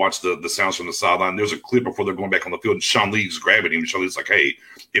 If you go watch the sounds from the sideline, there's a clip before they're going back on the field, and Sean Lee's grabbing him. And Sean Lee's like, hey,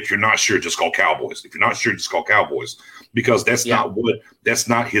 if you're not sure, just call Cowboys. If you're not sure, just call Cowboys. Because that's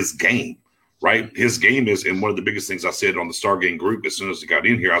not his game, right? His game is, and one of the biggest things I said on the Star Game group as soon as he got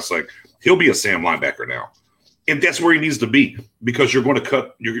in here, I was like, he'll be a Sam linebacker now. And that's where he needs to be, because you're going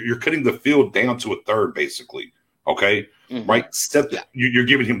to you're cutting the field down to a third, basically. Okay? Mm-hmm. Right? You're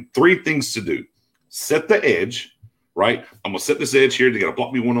giving him 3 things to do. Set the edge, right? I'm going to set this edge here. They got to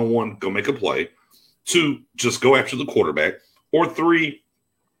block me one-on-one, go make a play. 2, just go after the quarterback. Or 3,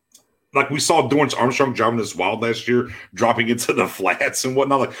 like we saw Dorrance Armstrong driving this wild last year, dropping into the flats and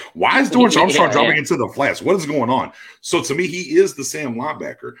whatnot. Like, why is Dorrance Armstrong dropping into the flats? What is going on? So to me, he is the Sam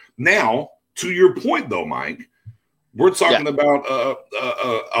linebacker. Now, to your point, though, Mike, we're talking about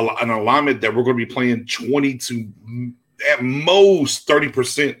an alignment that we're going to be playing 20 to at most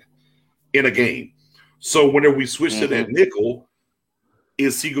 30% in a game. So whenever we switch to that nickel,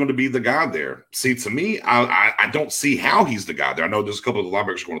 is he going to be the guy there? See, to me, I don't see how he's the guy there. I know there's a couple of the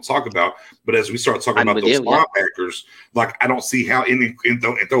linebackers we're going to talk about, but as we start talking about those linebackers, like I don't see how, and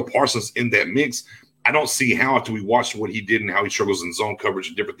throw Parsons in that mix, I don't see how, after we watched what he did and how he struggles in zone coverage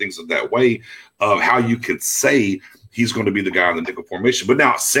and different things of that way, of how you could say he's going to be the guy in the nickel formation. But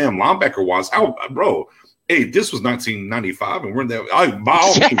now, Sam linebacker-wise, bro, hey, this was 1995, and we're in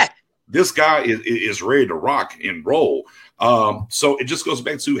that. This guy is ready to rock and roll. So it just goes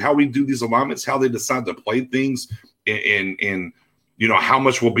back to how we do these alignments, how they decide to play things, and how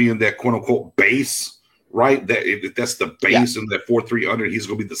much will be in that quote-unquote base, right? That if that's the base and that 4-3 under, he's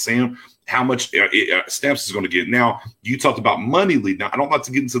going to be the Sam. How much snaps is going to get. Now, you talked about money lead. Now, I don't like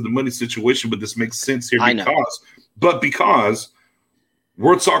to get into the money situation, but this makes sense here because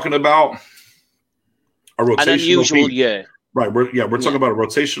we're talking about a rotational an unusual piece. year. Right. We're talking about a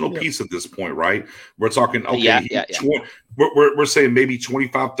rotational piece at this point, right? We're talking, we're saying maybe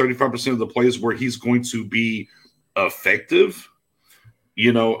 25-35% of the plays where he's going to be effective.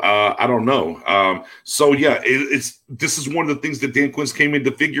 I don't know. This is one of the things that Dan Quinn's came in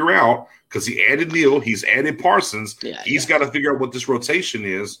to figure out, because he added Neal, he's added Parsons. He's got to figure out what this rotation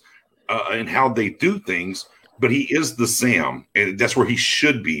is and how they do things. But he is the Sam, and that's where he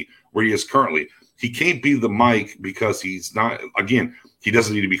should be, where he is currently. He can't be the Mike because he's not. Again, he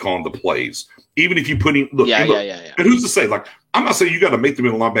doesn't need to be calling the plays. Even if you put him, and who's to say? Like, I'm not saying you got to make the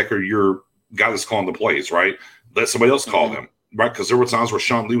middle linebacker your guy that's calling the plays, right? Let somebody else call them. Right, because there were times where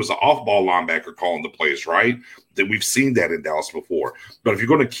Sean Lee was an off-ball linebacker calling the plays, right? That we've seen that in Dallas before. But if you're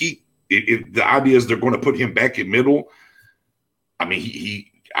going to keep it, the idea is they're going to put him back in middle. I mean,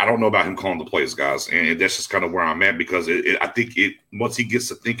 I don't know about him calling the plays, guys, and that's just kind of where I'm at, because I think once he gets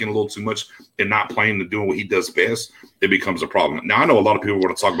to thinking a little too much and not playing and doing what he does best, it becomes a problem. Now, I know a lot of people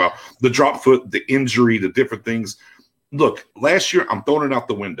want to talk about the drop foot, the injury, the different things. Look, last year, I'm throwing it out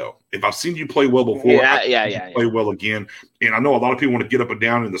the window. If I've seen you play well before, play well again. And I know a lot of people want to get up and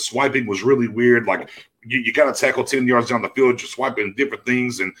down, and the swiping was really weird. Like, you got to tackle 10 yards down the field, just swiping different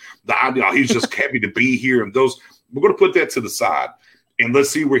things. And the idea, he's just happy to be here. And we're going to put that to the side. and let's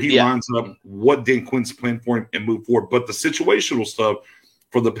see where he lines up, what Dan Quinn's plan for him, and move forward. But the situational stuff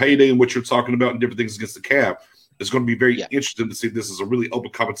for the payday and what you're talking about and different things against the cap is going to be very interesting to see if this is a really open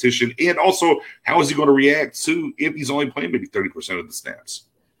competition. And also, how is he going to react to if he's only playing maybe 30% of the snaps?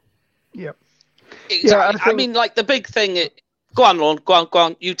 Yep. Exactly. I mean, like the big thing. Go on, Lorne. Go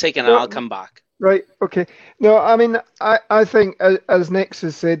on. You take it, and I'll come back. Right. Okay. No, I mean, I think as Nex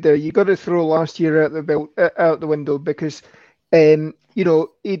has said there, you got to throw last year out the window because,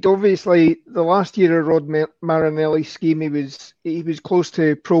 he'd obviously the last year of Rod Marinelli's scheme, he was close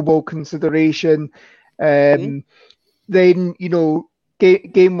to Pro Bowl consideration. Then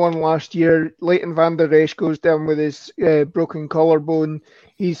game one last year, Leighton Vander Esch goes down with his broken collarbone.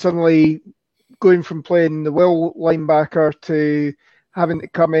 He's suddenly going from playing the will linebacker to having to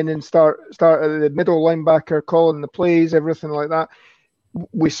come in and start at the middle linebacker, calling the plays, everything like that.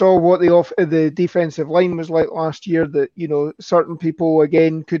 We saw what the defensive line was like last year. That certain people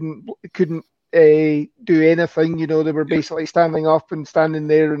again couldn't do anything. They were basically standing up and standing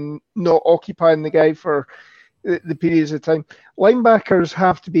there and not occupying the guy for the periods of time. Linebackers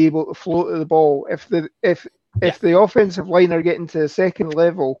have to be able to float the ball. If the offensive line are getting to the second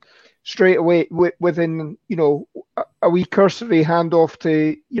level straight away within a wee cursory handoff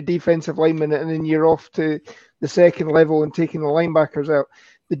to your defensive lineman, and then you're off to the second level and taking the linebackers out.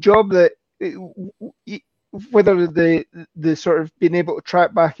 The job that whether the sort of being able to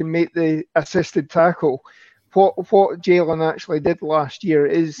track back and make the assisted tackle, what Jalen actually did last year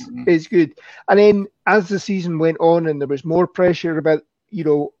is good. And then as the season went on and there was more pressure about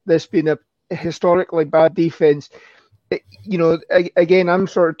this being a historically bad defense, again, I'm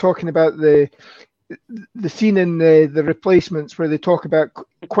sort of talking about the scene in the Replacements where they talk about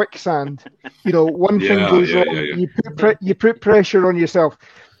quicksand. One thing goes wrong, you put pressure on yourself.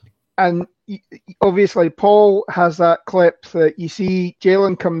 And obviously, Paul has that clip that you see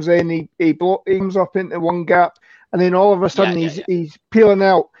Jalen comes in, he aims up into one gap, and then all of a sudden he's peeling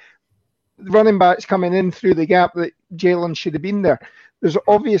out. The running back's coming in through the gap that Jalen should have been there. There's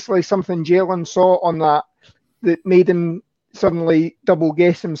obviously something Jalen saw on that made him suddenly double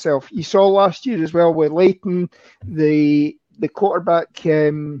guess himself. You saw last year as well with Leighton, the quarterback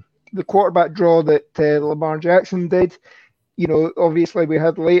draw that Lamar Jackson did. Obviously we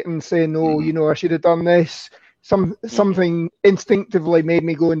had Leighton saying, I should have done this. Something instinctively made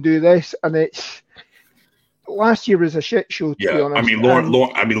me go and do this, and last year was a shit show, to be honest. I mean,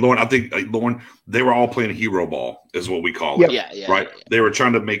 Lauren, I think Lauren, they were all playing hero ball, is what we call it. Right? Yeah. They were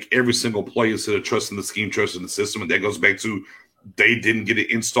trying to make every single play instead of trusting the scheme, trusting the system, and that goes back to they didn't get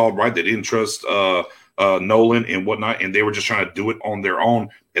it installed right. They didn't trust Nolan and whatnot, and they were just trying to do it on their own,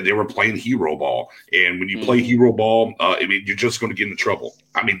 and they were playing hero ball. And when you play hero ball, you're just going to get into trouble.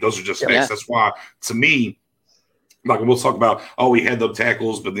 I mean, those are just facts. That's why, to me, like we'll talk about, we had the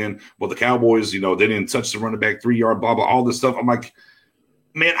tackles, but then the Cowboys, they didn't touch the running back 3 yard, blah, blah, all this stuff. I'm like,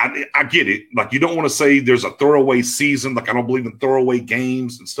 man, I get it. Like, you don't want to say there's a throwaway season. Like, I don't believe in throwaway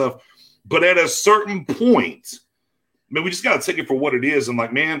games and stuff. But at a certain point, man, we just got to take it for what it is. And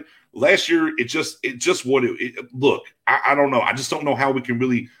like, man, last year, it just look, I don't know. I just don't know how we can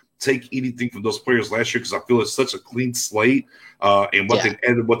really take anything from those players last year because I feel it's such a clean slate and what they've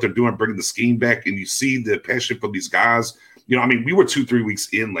added, what they're doing, bringing the scheme back. And you see the passion from these guys. We were 2-3 weeks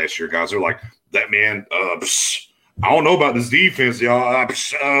in last year, guys. They're like, that man, I don't know about this defense, y'all.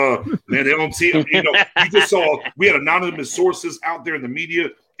 Man, they don't see. You just saw we had anonymous sources out there in the media,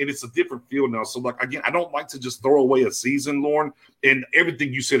 and it's a different field now. So, like, again, I don't like to just throw away a season, Lauren. And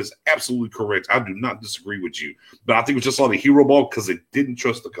everything you said is absolutely correct. I do not disagree with you, but I think it was just a lot of hero ball because they didn't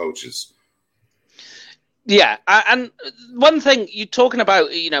trust the coaches. Yeah, and one thing you're talking about,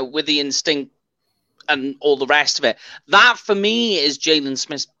 with the instinct and all the rest of it, that for me is Jalen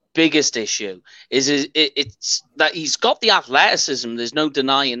Smith's biggest issue. It's that he's got the athleticism. There's no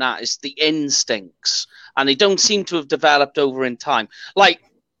denying that. It's the instincts, and they don't seem to have developed over in time. Like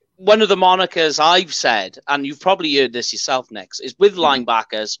one of the monikers I've said, and you've probably heard this yourself, Nex, is with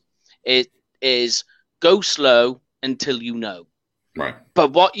linebackers, it is go slow until you know. Right.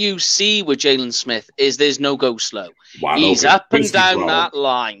 But what you see with Jalen Smith is there's no go slow. He's up and down that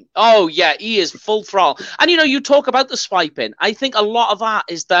line. Oh, yeah, he is full throttle. And, you talk about the swiping. I think a lot of that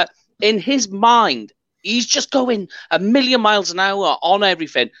is that in his mind, he's just going a million miles an hour on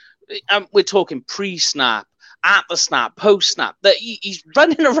everything. We're talking pre-snap, at the snap, post-snap, that he's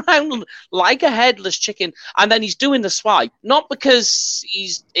running around like a headless chicken, and then he's doing the swipe, not because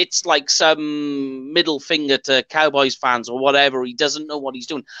it's like some middle finger to Cowboys fans or whatever, he doesn't know what he's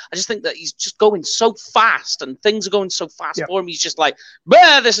doing. I just think that he's just going so fast, and things are going so fast for him, he's just like,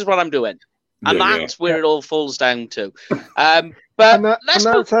 this is what I'm doing. And that's where it all falls down to. But But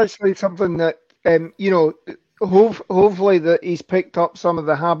that's actually something that hopefully that he's picked up some of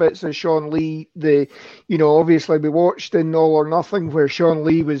the habits of Sean Lee. Obviously we watched in All or Nothing where Sean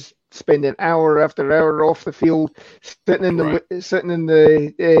Lee was spending hour after hour off the field, sitting in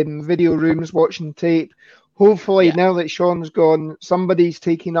the video rooms watching tape. Hopefully now that Sean's gone, somebody's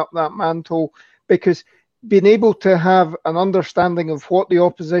taking up that mantle, because being able to have an understanding of what the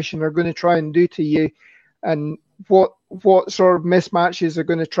opposition are going to try and do to you and what sort of mismatches are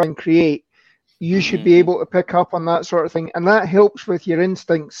going to try and create, you should be able to pick up on that sort of thing. And that helps with your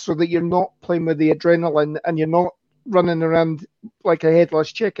instincts so that you're not playing with the adrenaline and you're not running around like a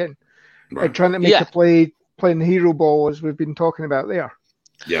headless chicken and trying to make a play, playing hero ball, as we've been talking about there.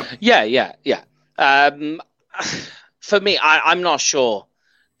 Yeah. For me, I'm not sure.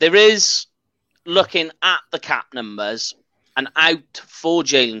 There is, looking at the cap numbers, an out for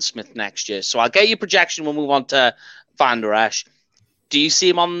Jalen Smith next year. So I'll get your projection when we move on to Van Der Esch. Do you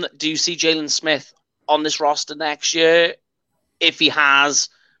see Jalen Smith on this roster next year? If he has,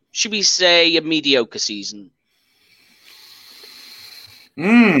 should we say a mediocre season?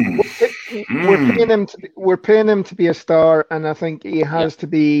 We're paying him to be a star, and I think he has to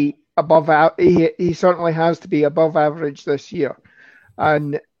be above. He certainly has to be above average this year,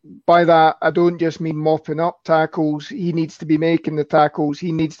 and by that I don't just mean mopping up tackles. He needs to be making the tackles.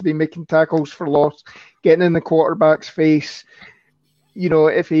 He needs to be making tackles for loss, getting in the quarterback's face.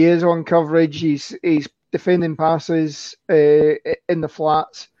 If he is on coverage, he's defending passes in the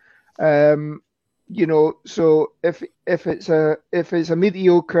flats. So if it's a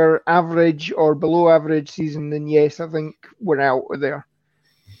mediocre, average, or below average season, then yes, I think we're out of there.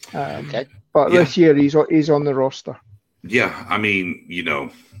 But this year he's on the roster. Yeah, I mean,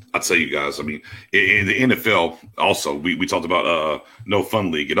 I'll tell you guys, I mean, in the NFL, also, we talked about No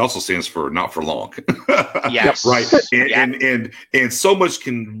Fun League. It also stands for not for long. Yes. Right. And so much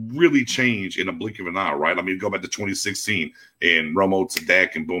can really change in a blink of an eye, right? I mean, go back to 2016 and Romo to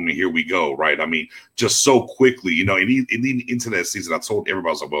Dak and boom, and here we go, right? I mean, just so quickly, and leading into that season, I told everybody,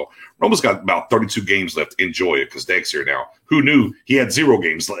 I was like, well, Romo's got about 32 games left. Enjoy it, because Dak's here now. Who knew he had 0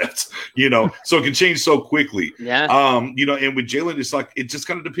 games left, so it can change so quickly. Yeah. And with Jalen, it's like, it just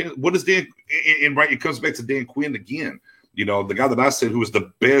kind of depends. What is Dan? And right, it comes back to Dan Quinn again. The guy that I said who was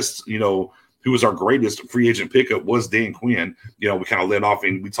the best, who was our greatest free agent pickup was Dan Quinn. We kind of led off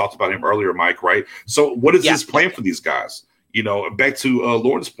and we talked about him earlier, Mike, right? So what is his plan for these guys? Back to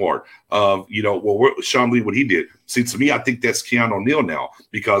Lauren's part of, Sean Lee, what he did. See, to me, I think that's Keanu O'Neal now,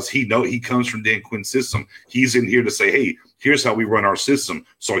 because he comes from Dan Quinn's system. He's in here to say, hey, here's how we run our system.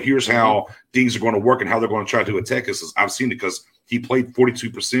 So here's how things are going to work and how they're going to try to attack us. I've seen it because he played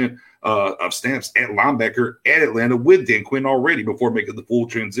 42% of snaps at linebacker at Atlanta with Dan Quinn already before making the full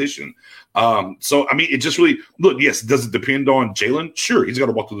transition. So, I mean, it just really – look, yes, does it depend on Jalen? Sure, he's got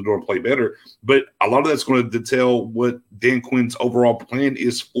to walk through the door and play better. But a lot of that's going to detail what Dan Quinn's overall plan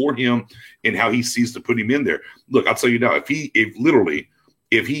is for him and how he sees to put him in there. Look, I'll tell you now, if he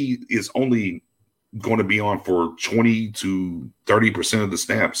is only going to be on for 20 to 30% of the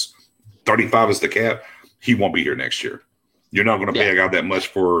snaps, 35 is the cap, he won't be here next year. You're not going to pay a guy that much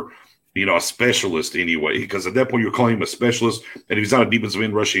for, a specialist anyway, because at that point you're calling him a specialist, and if he's not a defensive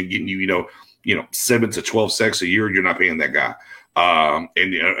end rushing and getting you, 7 to 12 sacks a year, you're not paying that guy.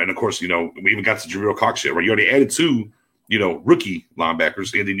 And of course, we even got to Jabril Cox shit, right? You already added 2, rookie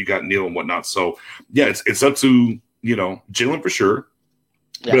linebackers, and then you got Neal and whatnot. So yeah, it's up to, Jalen for sure.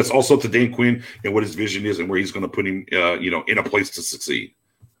 Yeah. But it's also up to Dan Quinn and what his vision is and where he's going to put him, in a place to succeed.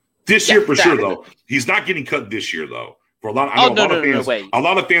 This year for sure, though. He's not getting cut this year, though. For a lot, a lot of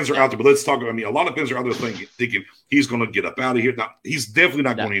fans are out there. But let's talk about. A lot of fans are out there thinking he's going to get up out of here. Now, he's definitely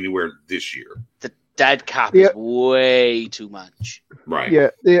not going anywhere this year. The dead cap is way too much. Right.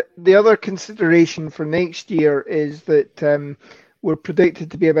 Yeah. The other consideration for next year is that we're predicted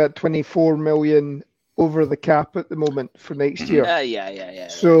to be about 24 million over the cap at the moment for next year. Yeah.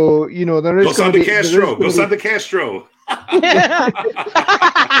 So there is. Go sign the Castro. Go sign the Castro.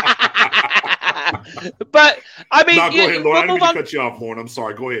 But I mean, go ahead, Lauren. I didn't mean to cut you off, Lauren. I'm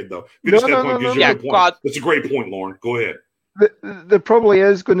sorry. Go ahead, though. Finish that point. That's a great point, Lauren. Go ahead. There probably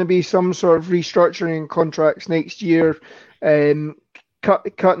is going to be some sort of restructuring contracts next year,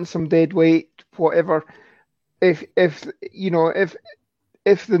 cutting some dead weight, whatever. If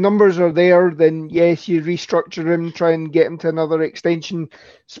the numbers are there, then yes, you restructure him, try and get him to another extension,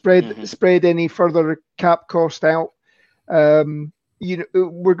 spread any further cap cost out.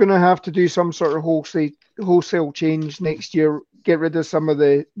 We're going to have to do some sort of wholesale change next year, get rid of some of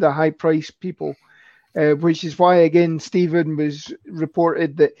the high price people, which is why, again, Stephen was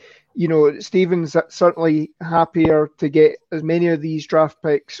reported that Stephen's certainly happier to get as many of these draft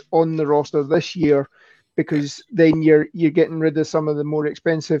picks on the roster this year, because then you're getting rid of some of the more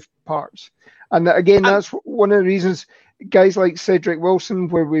expensive parts. And again, that's one of the reasons guys like Cedric Wilson,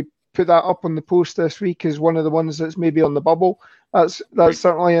 where we put that up on the post this week, is one of the ones that's maybe on the bubble. That's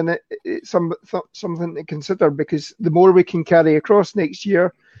certainly something to consider, because the more we can carry across next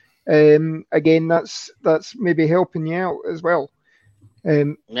year, again, that's maybe helping you out as well.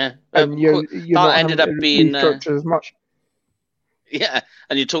 And you're not ended up being as much. Yeah,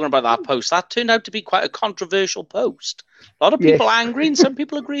 and you're talking about that post. That turned out to be quite a controversial post. A lot of people angry and some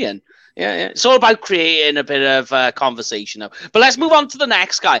people agreeing. Yeah. It's all about creating a bit of conversation now. But let's move on to the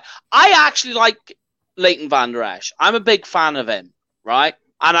next guy. I actually like Leighton Vander Esch. I'm a big fan of him, right?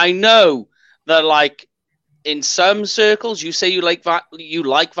 And I know that, like, in some circles, you say you like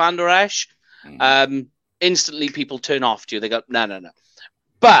Vander Esch, instantly people turn off to you. They go, no.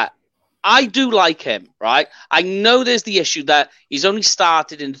 But I do like him, right? I know there's the issue that he's only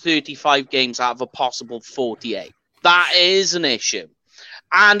started in 35 games out of a possible 48. That is an issue.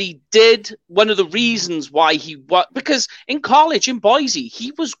 And he did, one of the reasons why because in college, in Boise,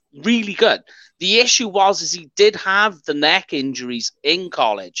 he was really good. The issue was he did have the neck injuries in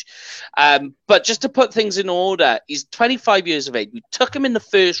college. But just to put things in order, he's 25 years of age. We took him in the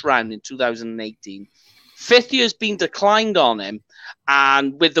first round in 2018. Fifth year's been declined on him.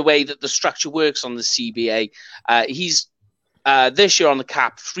 And with the way that the structure works on the CBA, he's this year on the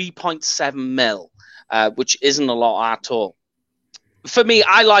cap, 3.7 mil, which isn't a lot at all. For me,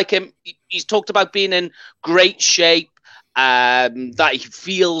 I like him. He's talked about being in great shape, that he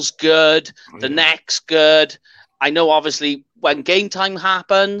feels good, the neck's good. I know, obviously, when game time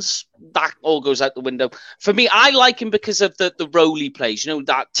happens, that all goes out the window. For me, I like him because of the role he plays.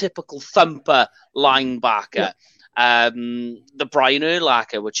 That typical thumper linebacker. Yeah. The Brian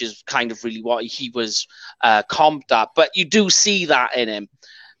Urlacher, which is kind of really what he was comped at. But you do see that in him.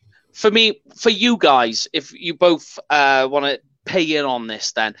 For me, for you guys, if you both want to pay in on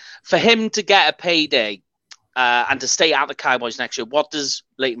this, then for him to get a payday and to stay out of the Cowboys next year, what does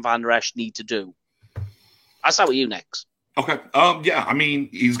Leighton Vander Esch need to do? I'll start with you next. Okay. Yeah, I mean,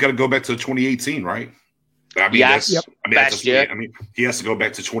 he's got to go back to 2018, right? I mean, yes. Best year. I mean, he has to go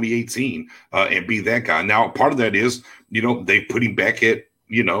back to 2018 and be that guy. Now, part of that is, they put him back at,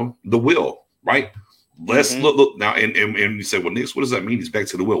 the will, right? Let's look now. And you say, well, Nick, what does that mean? He's back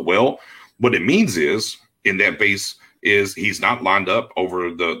to the will. Well, what it means is, in that base, is he's not lined up over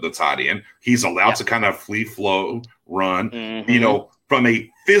the tight end. He's allowed to kind of free flow, run, from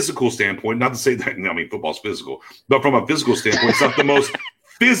a physical standpoint, not to say that, football's physical, but from a physical standpoint, it's not the most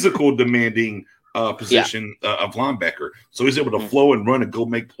physical demanding position of linebacker. So he's able to flow and run and go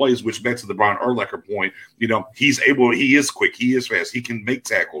make plays, which back to the Brian Urlacher point, he is quick, he is fast, he can make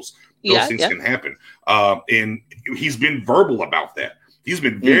tackles. Those things can happen. And he's been verbal about that. He's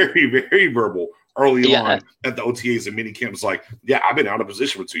been very, very verbal early on at the OTAs and mini camps. Like, I've been out of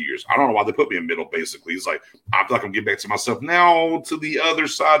position for 2 years. I don't know why they put me in middle, basically. He's like, I feel like I'm getting back to myself now, to the other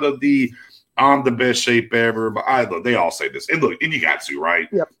side of I'm the best shape ever. But they all say this. And look, and you got to, right?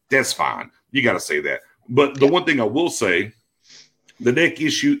 Yep. That's fine. You got to say that. But the one thing I will say, the neck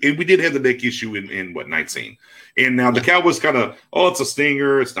issue, and we did have the neck issue in 19. And now the Cowboys kind of, it's a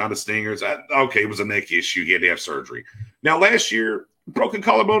stinger. It's not a stinger. It was a neck issue. He had to have surgery. Now, last year, broken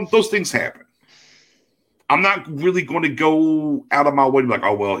collarbone, those things happen. I'm not really going to go out of my way to be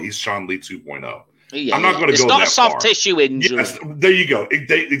like, he's Sean Lee 2.0. Yeah, I'm not going to go that far. It's not a soft tissue injury. Yes, there you go.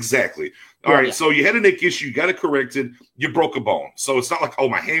 Exactly. All right, so you had a neck issue. You got it corrected. You broke a bone. So it's not like,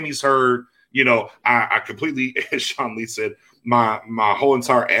 my hammy's hurt. I completely, as Sean Lee said, my whole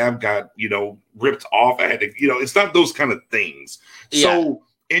entire ab got, ripped off. I had to, it's not those kind of things. Yeah. So,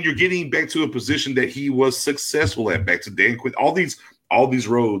 and you're getting back to a position that he was successful at, back to Dan Quinn. All these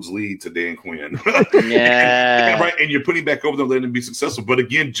roads lead to Dan Quinn. Right. And you're putting back over there, letting him be successful. But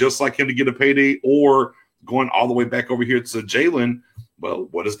again, just like him to get a payday or going all the way back over here to Jalen, well,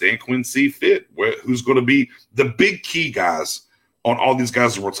 what does Dan Quinn see fit? Who's going to be the big key guys on all these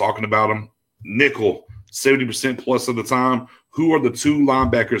guys that we're talking about them? Nickel, 70% plus of the time. Who are the two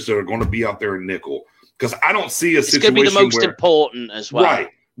linebackers that are going to be out there in nickel? Because I don't see a situation where – it's going to be the most important as well.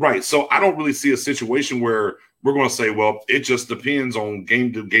 Right. So I don't really see a situation where – we're going to say, well, it just depends on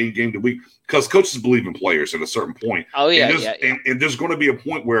game to week, because coaches believe in players at a certain point. And there's going to be a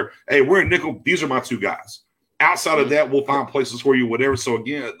point where, hey, we're in nickel. These are my two guys. Outside of that, we'll find places for you, whatever. So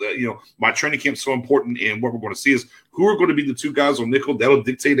again, my training camp is so important. And what we're going to see is who are going to be the two guys on nickel. That'll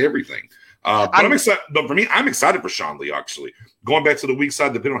dictate everything. But I'm excited. But for me, I'm excited for Sean Lee, actually. Going back to the weak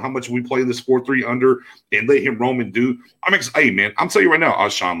side, depending on how much we play this 4-3 under and let him roam and do. Hey, man, I'm telling you right now,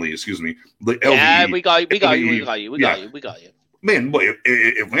 Sean Lee, excuse me. The LVE, yeah, we got you. Man, boy,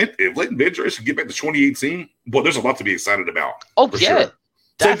 if Leighton Vander Esch can get back to 2018, boy, there's a lot to be excited about. Oh, yeah. Sure.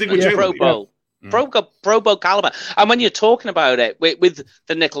 Same thing with Pro Bowl. Pro Bowl caliber. And when you're talking about it with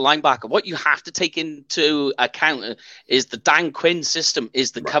the nickel linebacker, what you have to take into account is the Dan Quinn system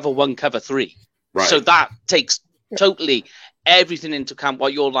is the cover 1, cover 3. Right. So that takes totally everything into account,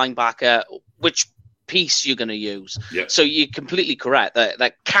 what your linebacker, which piece you're going to use. Yeah. So you're completely correct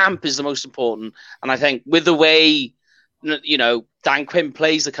that camp is the most important. And I think with the way, you know, Dan Quinn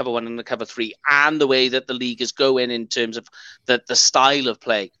plays the cover 1 and the cover 3 and the way that the league is going in terms of the style of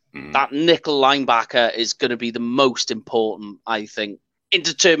play, that nickel linebacker is going to be the most important, I think, in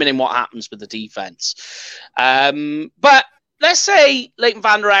determining what happens with the defense. But let's say Leighton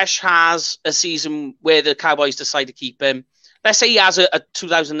Vander Esch has a season where the Cowboys decide to keep him. Let's say he has a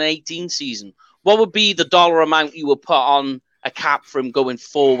 2018 season. What would be the dollar amount you would put on a cap for him going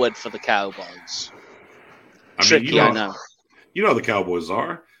forward for the Cowboys? Tricky, I know. You know how the Cowboys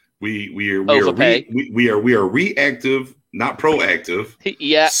are. We are reactive, not proactive.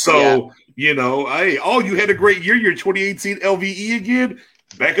 Yeah. So you know, hey, you had a great year. Your 2018 LVE again.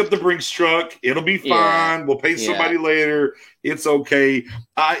 Back up the Brinks truck. It'll be fine. Yeah. We'll pay somebody later. It's okay.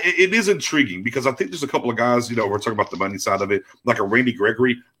 It is intriguing because I think there's a couple of guys, you know, we're talking about the money side of it, like a Randy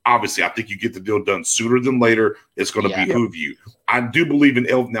Gregory. Obviously, I think you get the deal done sooner than later. It's going to behoove you. I do believe in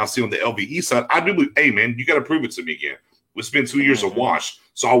now, see on the LVE side, I do believe, hey, man, you got to prove it to me again. We spent 2 years of wash,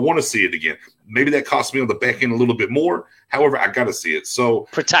 so I want to see it again. Maybe that costs me on the back end a little bit more. However, I got to see it. So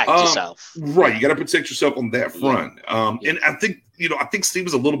protect yourself. Right. You got to protect yourself on that front. And I think, I think Steve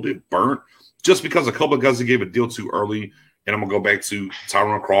is a little bit burnt just because a couple of guys he gave a deal to early. And I'm going to go back to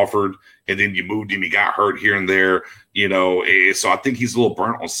Tyrone Crawford. And then you moved him. He got hurt here and there, So I think he's a little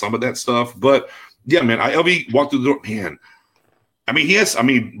burnt on some of that stuff. But yeah, man, LV walked through the door. Man,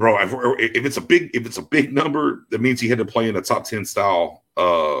 bro, if it's a big number, that means he had to play in a top 10 style,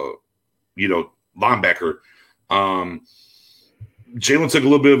 linebacker. Jalen took a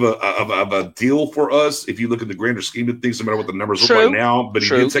little bit of a deal for us. If you look at the grander scheme of things, no matter what the numbers look like now, but he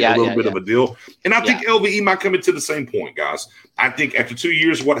did take a little bit of a deal. And I think LVE might come into the same point, guys. I think after 2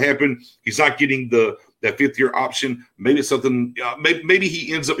 years, what happened? He's not getting that 5th-year option. Maybe it's something. Maybe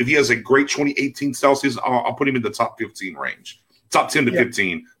he ends up, if he has a great 2018 style season, I'll put him in the top 15 range. Top 10 to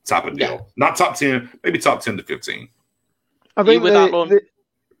 15 type of deal. Yeah. Not top 10, maybe top 10 to 15. I think I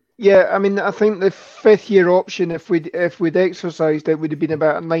think the 5th-year option, if we'd exercised it, would have been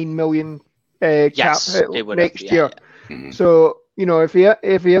about a $9 million cap hit next year. Yeah. Mm-hmm. So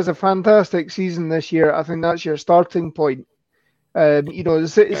if he has a fantastic season this year, I think that's your starting point.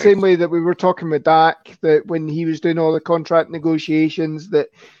 The same way that we were talking with Dak, that when he was doing all the contract negotiations, that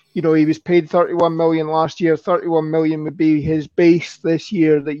he was paid $31 million last year. $31 million would be his base this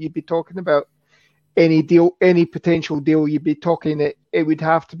year that you'd be talking about. Any potential deal you'd be talking, it would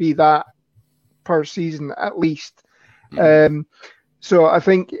have to be that per season at least. Mm-hmm. So I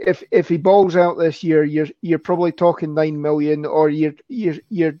think if he balls out this year, you're probably talking $9 million, or you're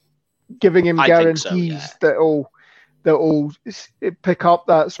giving him guarantees that'll pick up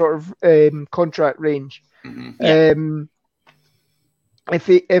that sort of contract range. Mm-hmm.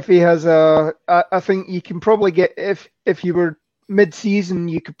 If he has I think you can probably get, if you were mid-season,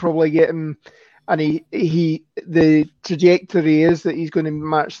 you could probably get him. And the trajectory is that he's going to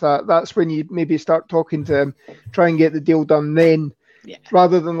match that. That's when you maybe start talking to him, try and get the deal done then,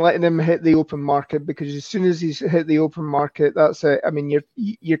 rather than letting him hit the open market. Because as soon as he's hit the open market, that's it. I mean,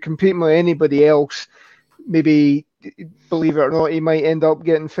 you're competing with anybody else. Maybe, believe it or not, he might end up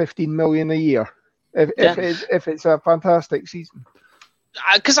getting $15 million a year if it's a fantastic season.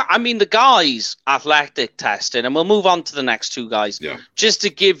 Because the guy's athletic testing, and we'll move on to the next two guys. Yeah. Just to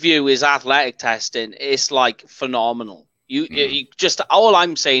give you his athletic testing, it's like phenomenal. You just, all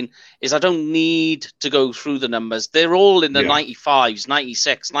I'm saying is I don't need to go through the numbers. They're all in the 95s,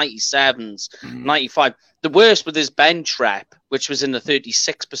 96, 97s, 95. The worst with his bench rep, which was in the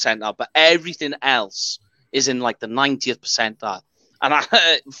 36th percentile, but everything else is in like the 90th percentile. And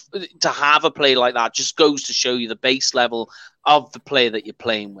to have a play like that just goes to show you the base level of the player that you're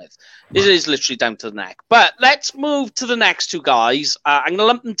playing with. It is literally down to the neck. But let's move to the next two guys. I'm going to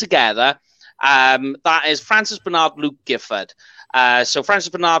lump them together. That is Francis Bernard, Luke Gifford. So Francis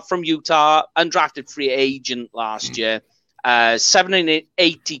Bernard from Utah, undrafted free agent last year.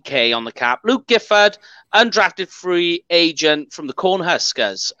 $780K on the cap. Luke Gifford, undrafted free agent from the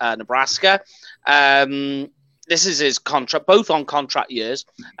Cornhuskers, Nebraska. this is his contract, both on contract years.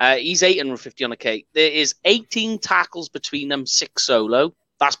 He's 850 on a K. There is 18 tackles between them, 6 solo.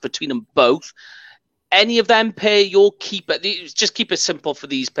 That's between them both. Any of them pay your keeper? Just keep it simple for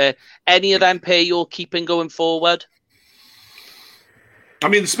these pair. Any of them pay your keeping going forward? I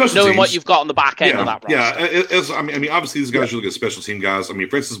mean, the special knowing teams, what you've got on the back end of that roster. I mean, obviously, these guys are really good special team guys. I mean,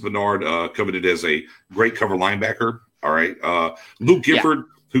 Francis Bernard coveted as a great cover linebacker. All right. Luke Gifford,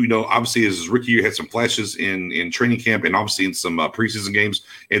 who, obviously is his rookie year, had some flashes in training camp and obviously in some preseason games.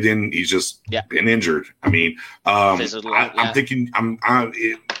 And then he's just been injured. I mean, I'm thinking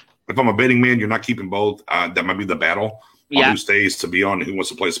if I'm a betting man, you're not keeping both. That might be the battle on who stays to be on, who wants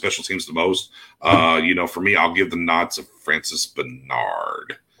to play special teams the most. For me, I'll give the nod to Francis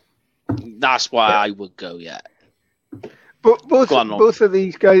Bernard. That's why I would go. Yeah. Both of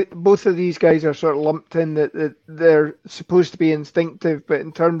these guys are sort of lumped in that they're supposed to be instinctive, but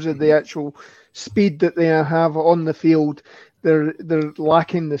in terms of the actual speed that they have on the field, they're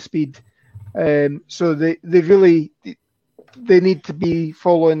lacking the speed. So they really need to be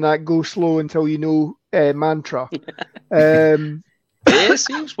following that go slow until you know mantra. Yes,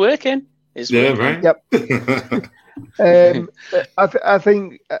 it's working. Right. Yep. I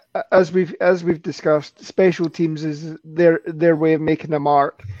think as we've discussed, special teams is their way of making a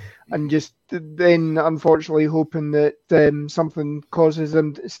mark, and just then unfortunately hoping that something causes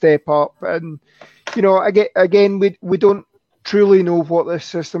them to step up. And again, we don't truly know what this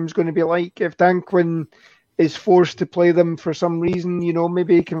system's going to be like. If Dan Quinn is forced to play them for some reason,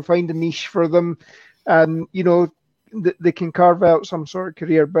 maybe he can find a niche for them, and they can carve out some sort of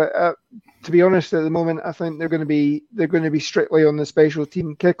career. But to be honest, at the moment, I think they're going to be strictly on the special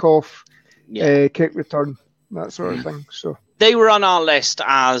team kickoff, kick return, that sort of thing. So they were on our list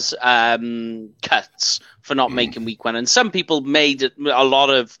as cuts for not making week 1, and some people made it. A lot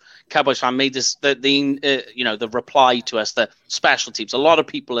of Cowboys fans made this the reply to us, the special teams. A lot of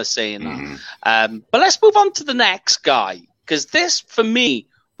people are saying that. But let's move on to the next guy, because this for me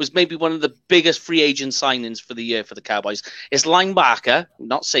was maybe one of the biggest free agent signings for the year for the Cowboys. It's linebacker,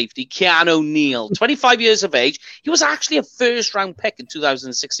 not safety, Keanu Neal, 25 years of age. He was actually a first-round pick in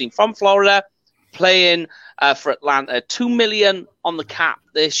 2016 from Florida, playing for Atlanta. $2 million on the cap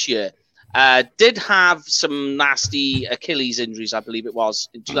this year. Did have some nasty Achilles injuries, I believe it was,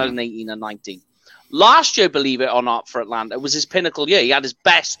 in 2018 and 19. Last year, believe it or not, for Atlanta, was his pinnacle year. He had his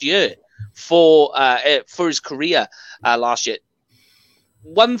best year for his career last year.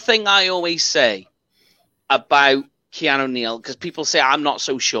 One thing I always say about Keanu Neal, because people say I'm not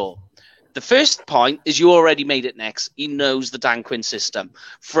so sure. The first point is you already made it next. He knows the Dan Quinn system.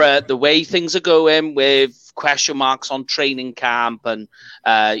 For the way things are going with question marks on training camp and,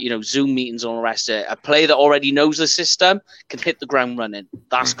 Zoom meetings and all the rest of it, a player that already knows the system can hit the ground running.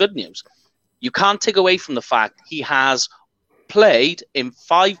 That's good news. You can't take away from the fact he has played in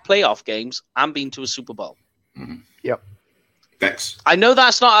 5 playoff games and been to a Super Bowl. Yep. Thanks. I know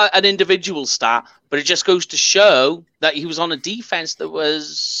that's not an individual stat, but it just goes to show that he was on a defense that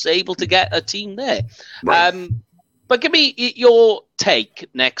was able to get a team there. Right. But give me your take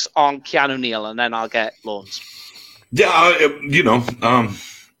next on Keanu Neal, and then I'll get Lawrence. Yeah,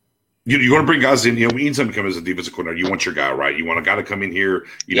 you want to bring guys in. Anytime you come as a defensive coordinator, you want your guy, right? You want a guy to come in here,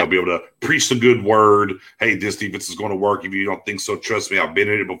 be able to preach the good word. Hey, this defense is going to work. If you don't think so, trust me, I've been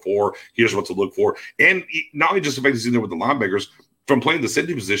in it before. Here's what to look for. And not only just the fact he's in there with the linebackers, from playing the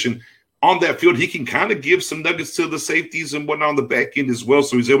safety position, on that field, he can kind of give some nuggets to the safeties and whatnot on the back end as well.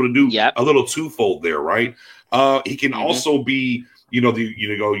 So he's able to do a little twofold there, right? He can also be, you got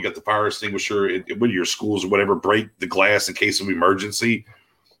the fire extinguisher in one of your schools or whatever, break the glass in case of emergency.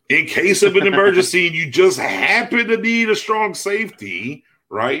 In case of an emergency, and you just happen to need a strong safety,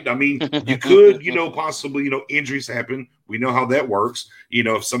 right? I mean, you could, possibly, injuries happen. We know how that works.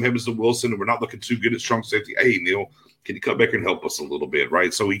 If something happens to Wilson and we're not looking too good at strong safety, hey, Neal, can you come back and help us a little bit,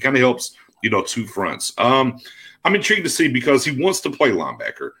 right? So he kind of helps, two fronts. I'm intrigued to see because he wants to play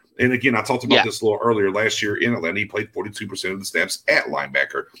linebacker. And again, I talked about this a little earlier. Last year in Atlanta, he played 42% of the snaps at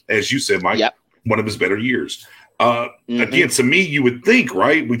linebacker. As you said, Mike, one of his better years. Again, to me, you would think,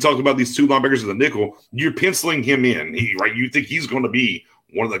 right? We talked about these 2 linebackers in the nickel. You're penciling him in, right? You think he's going to be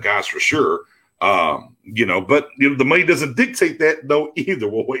one of the guys for sure. But the money doesn't dictate that though either.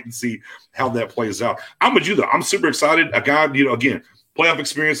 We'll wait and see how that plays out. I'm with you though. I'm super excited. A guy, again, playoff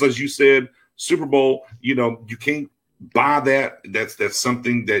experience, as you said, Super Bowl. You can't buy that. That's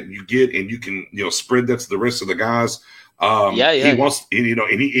something that you get, and you can spread that to the rest of the guys. He wants, and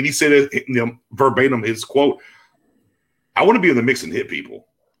he said it, verbatim, his quote. I want to be in the mix and hit people.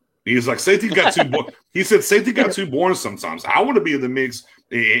 He's like, safety got too boring. He said, safety got too boring sometimes. I want to be in the mix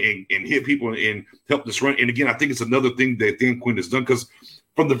and hit people and help this run. And again, I think it's another thing that Dan Quinn has done, because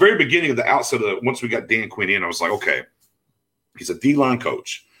from the very beginning of the outset once we got Dan Quinn in, I was like, okay, he's a D-line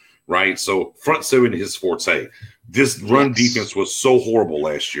coach, right? So front seven is his forte. This run defense was so horrible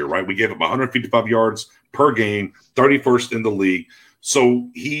last year, right? We gave up 155 yards per game, 31st in the league. So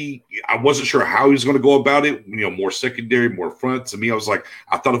I wasn't sure how he was going to go about it. More secondary, more front. To me, I was like,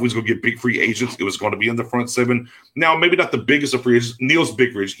 I thought if we was going to get big free agents, it was going to be in the front seven. Now, maybe not the biggest of free agents. Neil's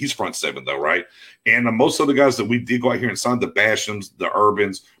big free agent. He's front seven, though, right? And most of the guys that we did go out here and sign, the Bashams, the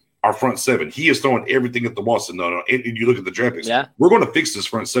Urbans, are front seven. He is throwing everything at the wall. So no. And you look at the draft picks. Yeah. We're going to fix this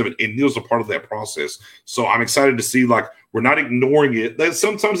front seven, and Neil's a part of that process. So I'm excited to see, we're not ignoring it. That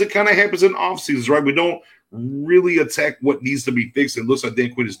sometimes it kind of happens in off seasons, right? We don't really attack what needs to be fixed. It looks like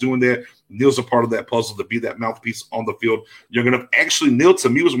Dan Quinn is doing that. Neil's a part of that puzzle to be that mouthpiece on the field. You're going to actually, Neil to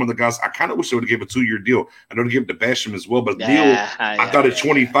me was one of the guys I kind of wish they would have given a 2-year deal. I know to give it to Basham as well, but Neil, I thought at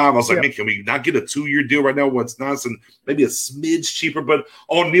 25, I was like, man, can we not get a 2-year deal right now? What's nice and maybe a smidge cheaper, but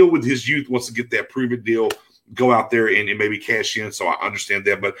Neil with his youth wants to get that proven deal, go out there and maybe cash in. So I understand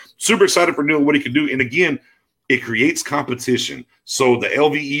that, but super excited for Neil, what he can do. And again, it creates competition. So the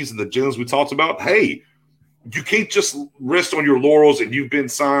LVEs and the Jennings we talked about, hey, you can't just rest on your laurels and you've been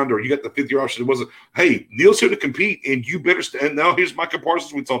signed or you got the 5th-year option. It wasn't, hey, Neil's here to compete and you better stand. Now here's Micah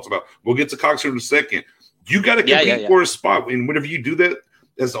Parsons we talked about. We'll get to Cox here in a second. You got to compete for a spot. And whenever you do that,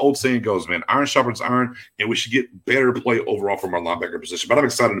 as the old saying goes, man, iron sharpens iron, and we should get better play overall from our linebacker position. But I'm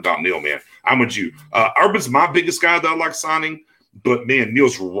excited about Neil, man. I'm with you. Urban's my biggest guy that I like signing, but, man,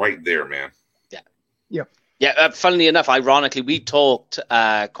 Neil's right there, man. Yeah, funnily enough, ironically, we talked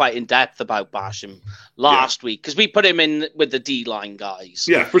quite in depth about Basham last week because we put him in with the D-line guys.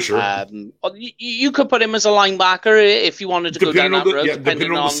 Yeah, for sure. You could put him as a linebacker if you wanted to go down that road. Yeah,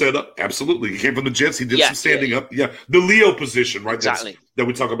 depending on the setup. Absolutely. He came from the Jets. He did some standing up. Yeah, the Leo position, right? Exactly. That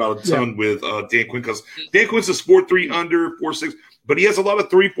we talk about a ton with Dan Quinn, because Dan Quinn's is 4-3 under, 4-6. But he has a lot of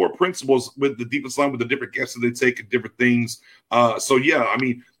 3-4 principles with the defense line, with the different gaps that they take and different things. So, yeah, I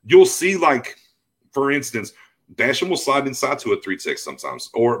mean, you'll see, for instance, Basham will slide inside to a 3-tech sometimes.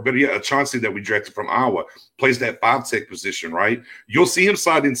 Or better yet, a Chauncey that we drafted from Iowa plays that 5-tech position, right? You'll see him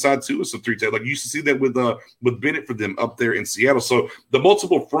slide inside too as a 3-tech. You used to see that with Bennett for them up there in Seattle. So the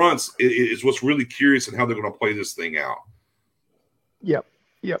multiple fronts is what's really curious in how they're going to play this thing out. Yep.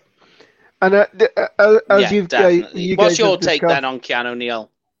 And as you guys, what's your take then on Keanu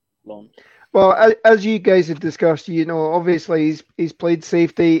Neal? Well, as you guys have discussed, obviously he's played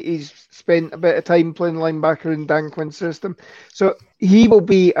safety. He's spent a bit of time playing linebacker in Dan Quinn's system. So he will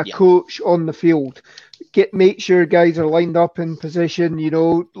be a coach on the field. Make sure guys are lined up in position,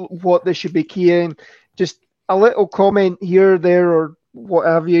 what they should be keying. Just a little comment here or there or what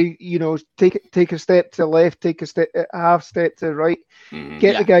have you, take a step to the left, take a half step to the right. Mm-hmm.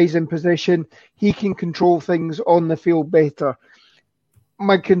 Get the guys in position. He can control things on the field better.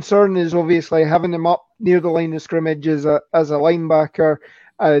 My concern is obviously having him up near the line of scrimmage as a linebacker,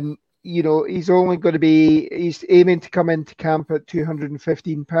 and he's aiming to come into camp at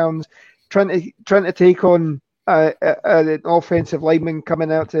 215 pounds, trying to take on an offensive lineman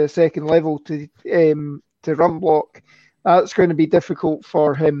coming out to a second level to run block. That's going to be difficult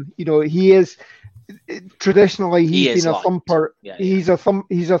for him. He is traditionally he's been a thumper. Yeah. He's a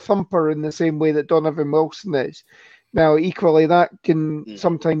thumper in the same way that Donovan Wilson is. Now, equally, that can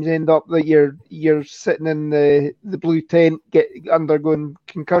sometimes end up that you're sitting in the blue tent, undergoing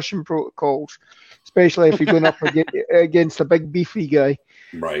concussion protocols, especially if you're going up against a big beefy guy.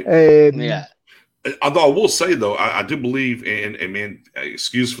 Right. Although I will say, though, I do believe, and man,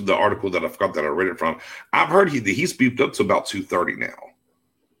 excuse for the article that I forgot that I read it from. I've heard he's beefed up to about 230 now.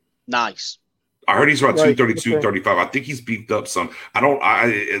 Nice. I heard he's around 232, 235. I think he's beefed up some.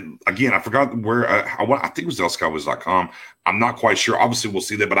 I forgot where. I think it was LScowboys.com. I'm not quite sure. Obviously, we'll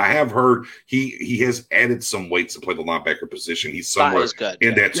see that. But I have heard he has added some weight to play the linebacker position. He's somewhere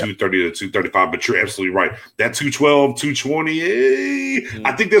in that 230 to 235. But you're absolutely right. That 212, 220,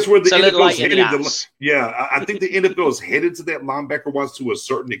 I think that's where the NFL is headed. I think the NFL is headed to that linebacker-wise to a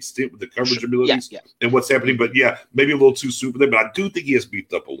certain extent with the coverage abilities and what's happening. But, maybe a little too soon for them. But I do think he has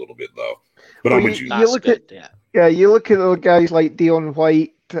beefed up a little bit, though. But I'm with you. You look at the guys like Dion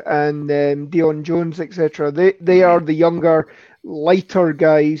White and Dion Jones, etc. They are the younger, lighter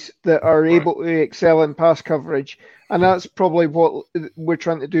guys that are able to excel in pass coverage, and that's probably what we're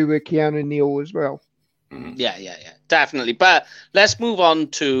trying to do with Keanu Neal as well. Yeah, definitely. But let's move on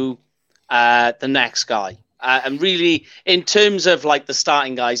to the next guy, and really in terms of the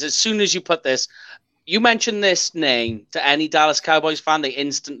starting guys. As soon as you put this. You mention this name to any Dallas Cowboys fan, they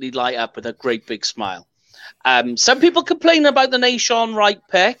instantly light up with a great big smile. Some people complain about the Nahshon Wright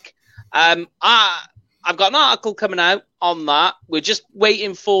pick. I've got an article coming out on that. We're just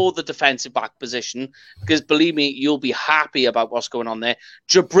waiting for the defensive back position because, believe me, you'll be happy about what's going on there.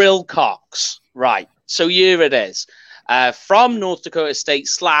 Jabril Cox. Right. So here it is. From North Dakota State /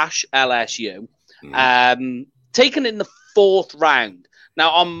 LSU. Taken in the 4th round.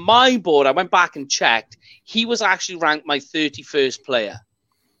 Now, on my board, I went back and checked. He was actually ranked my 31st player.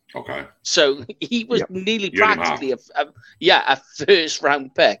 Okay. So he was nearly practically a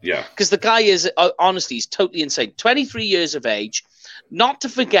first-round pick. Yeah. Because the guy is, honestly, he's totally insane. 23 years of age. Not to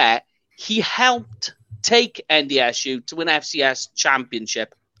forget, he helped take NDSU to an FCS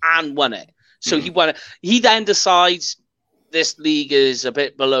championship and won it. So he won it. He then decides, this league is a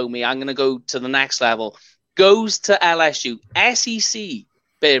bit below me. I'm going to go to the next level. Goes to LSU, SEC,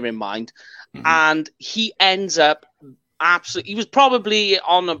 bear in mind, and he ends up absolutely. He was probably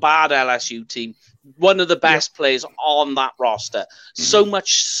on a bad LSU team, one of the best players on that roster. So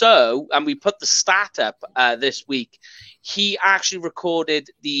much so, and we put the stat up this week, he actually recorded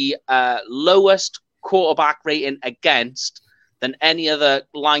the lowest quarterback rating against than any other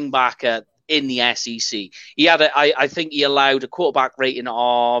linebacker in the SEC. He had I think he allowed a quarterback rating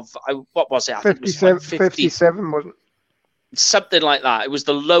of, what was it? I think it was 57, wasn't it? Something like that. It was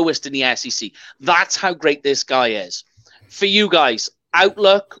the lowest in the SEC. That's how great this guy is. For you guys,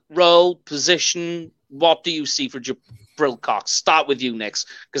 outlook, role, position, what do you see for Jabril Cox? Start with you, Nix,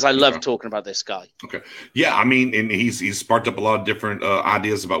 because I love talking about this guy. Okay. Yeah, I mean, and he's sparked up a lot of different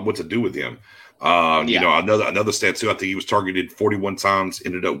ideas about what to do with him. You know, another stat too, I think he was targeted 41 times,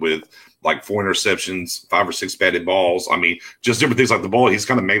 ended up with like 4 interceptions, 5 or 6 batted balls. I mean, just different things like the ball. He's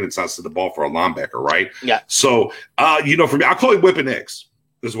kind of magnetized to the ball for a linebacker, right? Yeah. So, you know, for me, I call him Weapon X.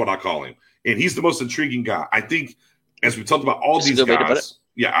 This is what I call him. And he's the most intriguing guy. I think as we talked about all these guys,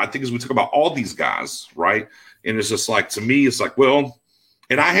 I think as we talk about all these guys, right? And it's just like, to me, it's like, well,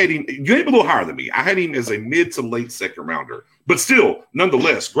 and I had him, you had him a little higher than me. I had him as a mid to late 2nd rounder, but still,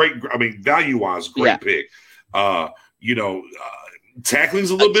 nonetheless, great. I mean, value-wise, great pick. You know,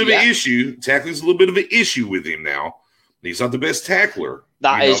 tackling's a little bit of an issue. Tackling's a little bit of an issue with him now. He's not the best tackler.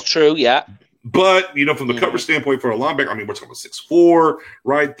 That is true, yeah. But, you know, from the coverage standpoint for a linebacker, I mean, we're talking about 6'4",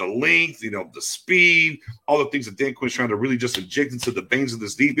 right? The length, you know, the speed, all the things that Dan Quinn's trying to really just inject into the veins of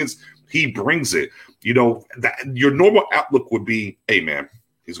this defense. He brings it. You know, that your normal outlook would be, hey, man,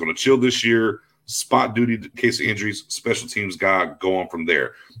 he's going to chill this year, spot duty in case of injuries, special teams guy, go on from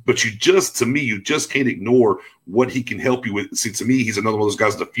there. But you just can't ignore what he can help you with. See, to me, he's another one of those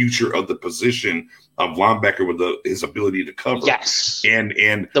guys, the future of the position of linebacker with his ability to cover. Yes. And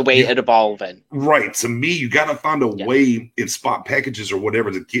the way it evolving. Right. To me, you got to find a way in spot packages or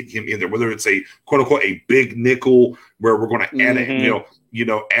whatever to get him in there, whether it's a quote unquote a big nickel where we're going to add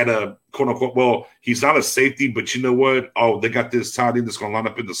add a quote unquote, well, he's not a safety, but you know what? Oh, they got this tight end that's going to line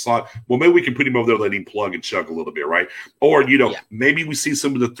up in the slot. Well, maybe we can put him over there, let him plug and chug a little bit, right? Or, you know, maybe we see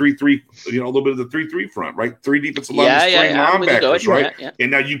some of the 3-3, you know, a little bit of the 3-3 front, right? 3 defensive linemen, 3 linebackers, right? Yeah.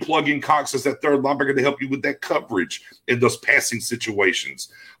 And now you plug in Cox as that 3rd linebacker to help you with that coverage in those passing situations.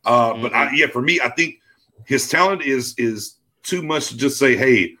 But for me, I think his talent is too much to just say,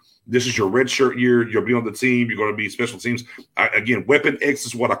 hey, this is your red shirt year. You'll be on the team. You're going to be special teams. Again, Weapon X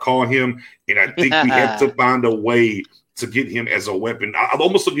is what I call him. And I think we have to find a way to get him as a weapon. I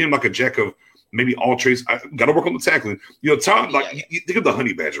almost look at him like a jack of maybe all trades. I got to work on the tackling. You know, Tom, you think of the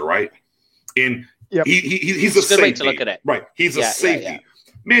Honey Badger, right? And he's a safety. Way to look at it. Right. He's a safety. Yeah.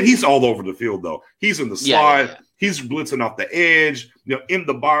 Man, he's all over the field, though. He's in the slide. Yeah. He's blitzing off the edge, you know, in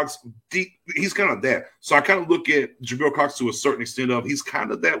the box, deep. He's kind of that. So I kind of look at Jabril Cox to a certain extent of he's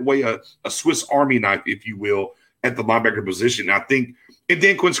kind of that way, a Swiss Army knife, if you will, at the linebacker position. And I think, and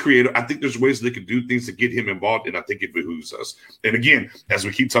Dan Quinn's creative, I think there's ways they can do things to get him involved, and I think it behooves us. And again, as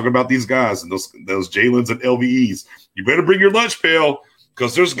we keep talking about these guys and those Jalen's and LVEs, you better bring your lunch pail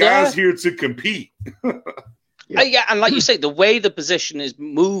because there's guys here to compete. And like you say, the way the position is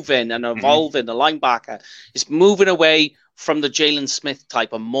moving and evolving, the linebacker is moving away from the Jalen Smith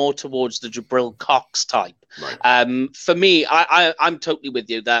type and more towards the Jabril Cox type. Right. For me, I'm totally with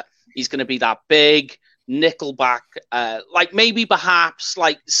you that he's going to be that big nickelback, like maybe perhaps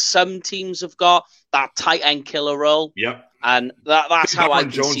like some teams have got that tight end killer role. Yep. And that's how I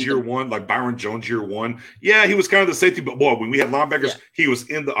Jones see year them. one, like Byron Jones year one. Yeah, he was kind of the safety, but boy, when we had linebackers, he was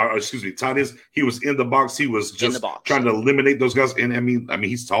in the tight ends, he was in the box. He was just trying to eliminate those guys. And I mean,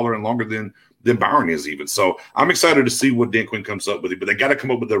 he's taller and longer than Byron is even. So I'm excited to see what Dan Quinn comes up with. But they got to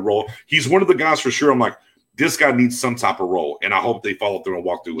come up with their role. He's one of the guys for sure. I'm like, this guy needs some type of role, and I hope they follow through and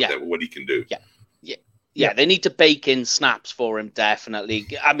walk through with that, with what he can do. Yeah. Yeah, they need to bake in snaps for him, definitely.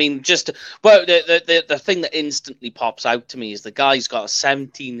 I mean, the thing that instantly pops out to me is the guy's got a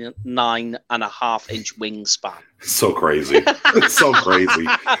 79.5-inch wingspan. So crazy. It's so crazy.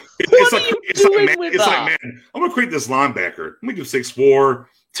 It's like, man, I'm going to create this linebacker. I'm going to do 6'4",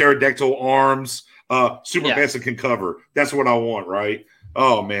 pterodactyl arms, super fast and can cover. That's what I want, right?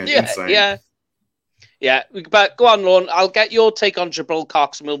 Oh, man, insane. Yeah, but go on, Lorne. I'll get your take on Jabril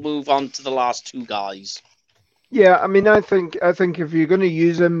Cox, and we'll move on to the last two guys. Yeah, I mean, I think if you're going to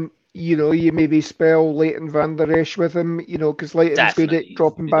use him, you maybe spell Leighton Van Der Esch with him, because Leighton's good at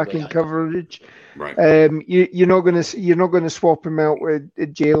dropping back in coverage. Right. You're not going to swap him out with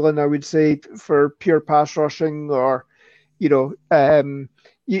Jalen, I would say, for pure pass rushing, or you'll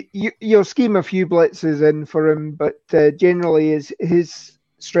scheme a few blitzes in for him, but generally his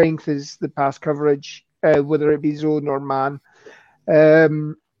strength is the pass coverage, whether it be zone or man.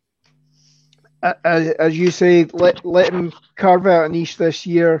 As you say, let him carve out a niche this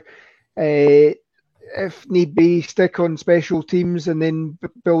year. If need be, stick on special teams and then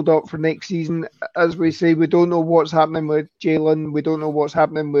build up for next season. As we say, we don't know what's happening with Jalen. We don't know what's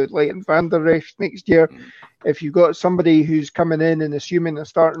happening with Leighton Van Der Esch next year. If you've got somebody who's coming in and assuming a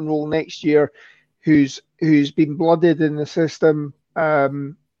starting role next year, who's been blooded in the system,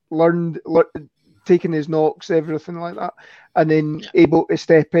 learned, taking his knocks, everything like that, and then able to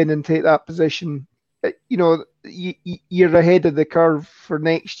step in and take that position, you're ahead of the curve for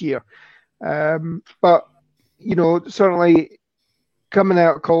next year. But certainly coming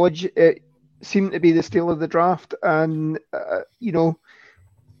out of college, it seemed to be the steal of the draft, and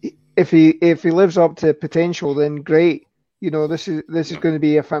if he lives up to potential, then great. This is going to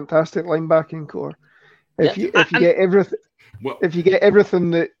be a fantastic linebacking core. If you get everything. Well, if you get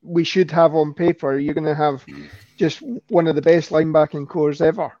everything that we should have on paper, you're going to have just one of the best linebacking cores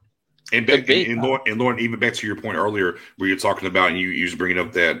ever. And Lauren, even back to your point earlier, where you're talking about, and you was bringing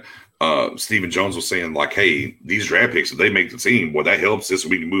up that Stephen Jones was saying, like, hey, these draft picks, if they make the team, well, that helps us so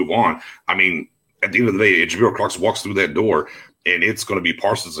we can move on. I mean, at the end of the day, if Jabril Cox walks through that door, and it's going to be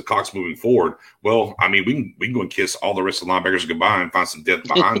Parsons and Cox moving forward. Well, I mean, we can go and kiss all the rest of the linebackers goodbye and find some depth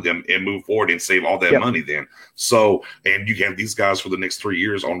behind them and move forward and save all that money then. So, and you have these guys for the next 3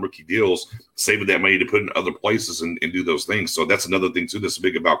 years on rookie deals, saving that money to put in other places and do those things. So that's another thing, too, that's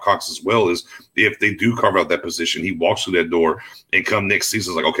big about Cox as well, is if they do carve out that position, he walks through that door and come next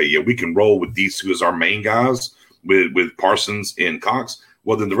season, it's like, okay, yeah, we can roll with these two as our main guys with Parsons and Cox.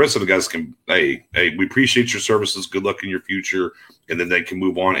 Well, then the rest of the guys can, hey, we appreciate your services. Good luck in your future. And then they can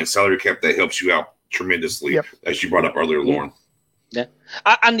move on. And salary cap, that helps you out tremendously, as you brought up earlier, Lauren. Yeah.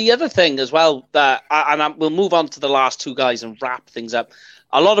 And the other thing as well, we'll move on to the last two guys and wrap things up.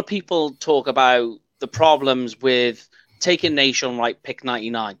 A lot of people talk about the problems with taking Nation Wright, pick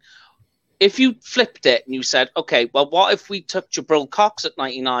 99. If you flipped it and you said, okay, well, what if we took Jabril Cox at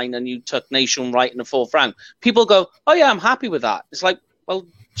 99 and you took Nation Wright in the fourth round? People go, oh, yeah, I'm happy with that. It's like, well,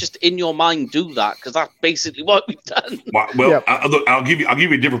 just in your mind, do that, because that's basically what we've done. Well, I'll give you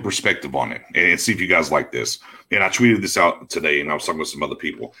a different perspective on it and see if you guys like this. And I tweeted this out today, and I was talking with some other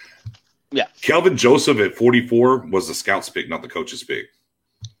people. Yeah, Kelvin Joseph at 44 was the scout's pick, not the coach's pick.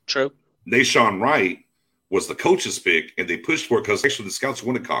 True. Nahshon Wright was the coach's pick, and they pushed for it because actually the scouts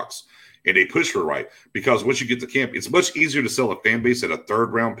wanted Cox, and they pushed for Wright because once you get to camp, it's much easier to sell a fan base at a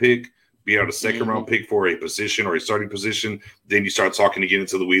third-round pick. Be out a second-round pick for a position or a starting position, then you start talking to get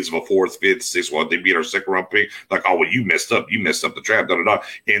into the weeds of a fourth, fifth, sixth. Well, they beat our second-round pick. Like, oh, well, you messed up. You messed up the draft, da-da-da.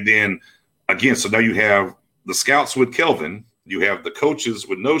 And then, again, so now you have the scouts with Kelvin. You have the coaches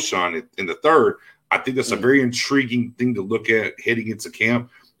with Nahshon in the third. I think that's a very intriguing thing to look at heading into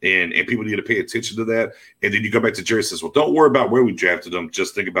camp, and people need to pay attention to that. And then you go back to Jerry says, well, don't worry about where we drafted them.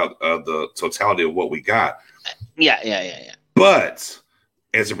 Just think about the totality of what we got. Yeah. But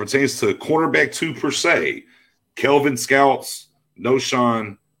as it pertains to cornerback 2 per se, Kelvin scouts,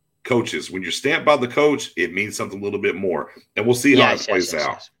 Nahshon coaches. When you're stamped by the coach, it means something a little bit more. And we'll see how it plays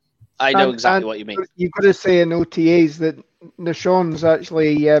out. Yes. I know exactly what you mean. You've got to say in OTAs that Nahshon's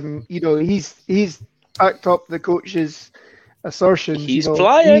actually, he's backed up the coach's assertions. He's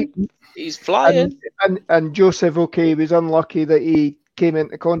flying. He's flying. And Joseph, was unlucky that he came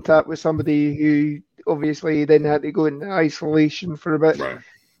into contact with somebody who obviously then had to go into isolation for a bit.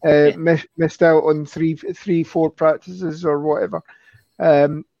 Right. Missed out on 3-4 practices or whatever.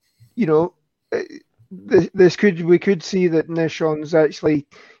 We could see that Nahshon's actually,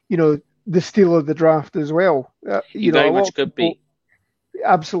 the steal of the draft as well. He very much could be.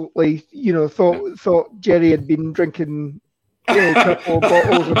 Absolutely, thought Jerry had been drinking a couple of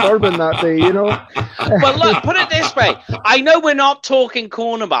bottles of bourbon that day, you know. Well, look, put it this way. I know we're not talking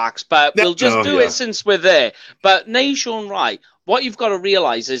cornerbacks, but we'll just do it since we're there. But Nation right. What you've got to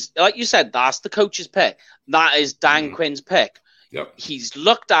realize is, like you said, that's the coach's pick. That is Dan Quinn's pick. Yep. He's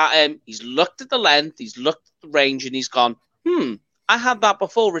looked at him. He's looked at the length. He's looked at the range, and he's gone, I had that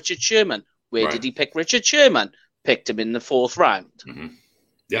before Richard Sherman. Where did he pick Richard Sherman? Picked him in the 4th round. Mm-hmm.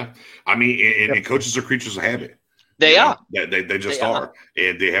 Yeah. I mean, and coaches are creatures of habit. They are. They just are.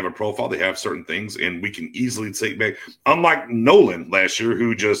 And they have a profile. They have certain things. And we can easily take back. Unlike Nolan last year,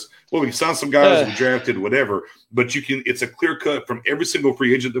 who just, we signed some guys, we drafted, whatever. But it's a clear cut from every single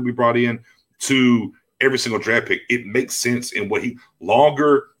free agent that we brought in to every single draft pick. It makes sense in what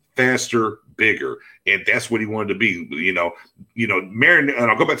longer, faster, bigger. And that's what he wanted to be. And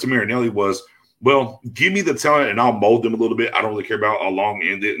I'll go back to Marinelli was, give me the talent and I'll mold them a little bit. I don't really care about how long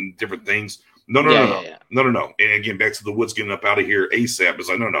ended and different things. No. And again, back to the Woods getting up out of here ASAP. It's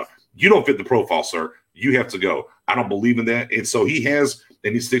like, no. You don't fit the profile, sir. You have to go. I don't believe in that. And so he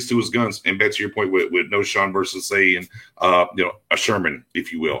sticks to his guns. And back to your point with No Sean versus a Sherman,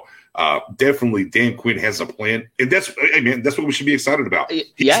 if you will. Definitely Dan Quinn has a plan. And that's what we should be excited about. He's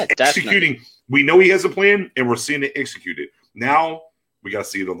executing. Definitely. We know he has a plan and we're seeing it executed. Now we got to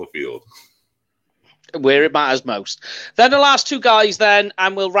see it on the field. Where it matters most. Then the last 2 guys then,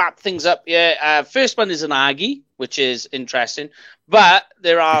 and we'll wrap things up here. First one is an Aggie, which is interesting, but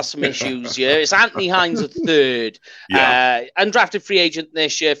there are some issues here. It's Anthony Hines III, undrafted free agent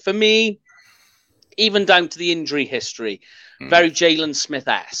this year. For me, even down to the injury history, very Jalen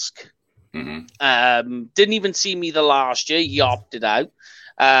Smith-esque. Mm-hmm. Didn't even see me the last year. He opted out.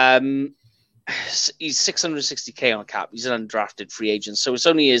 He's $660K on cap. He's an undrafted free agent, so it's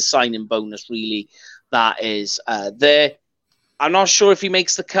only his signing bonus really that is there. I'm not sure if he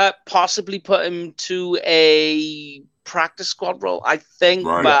makes the cut. Possibly put him to a practice squad role, I think,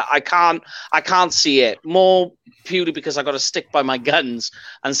 but I can't see it. More purely because I got to stick by my guns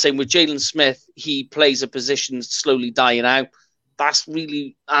and saying with Jalen Smith, he plays a position slowly dying out. That's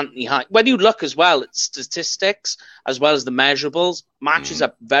really Anthony Hines. When you look as well at statistics, as well as the measurables, matches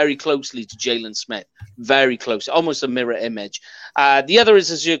up very closely to Jalen Smith. Very close, almost a mirror image. The other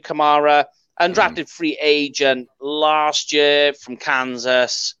is Azur Kamara, undrafted free agent last year from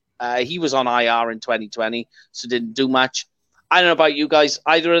Kansas. He was on IR in 2020, so didn't do much. I don't know about you guys.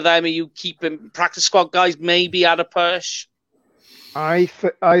 Either of them, are you keeping practice squad guys maybe at a push? I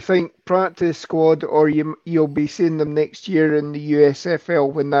think practice squad, or you'll be seeing them next year in the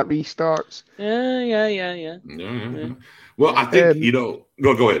USFL when that restarts. Yeah. Well, I think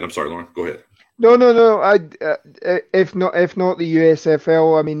Go ahead. I'm sorry, Lauren. Go ahead. No. If not the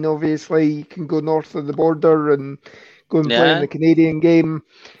USFL, I mean, obviously you can go north of the border and go and play in the Canadian game.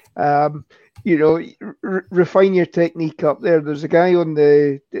 Refine your technique up there. There's a guy on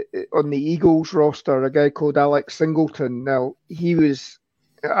the Eagles roster, a guy called Alex Singleton. Now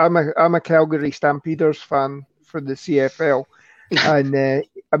I'm a Calgary Stampeders fan for the CFL, and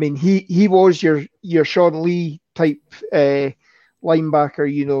I mean he was your Sean Lee type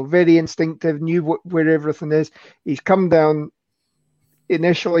linebacker. Very instinctive, knew where everything is. He's come down.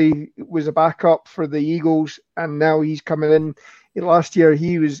 Initially was a backup for the Eagles, and now he's coming in. Last year,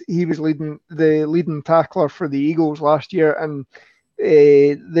 he was leading tackler for the Eagles last year, and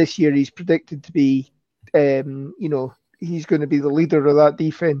this year he's predicted to be, he's going to be the leader of that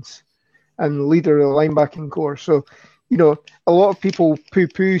defense and leader of the linebacking corps. So, a lot of people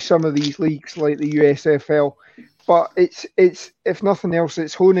poo-poo some of these leagues like the USFL, but it's if nothing else,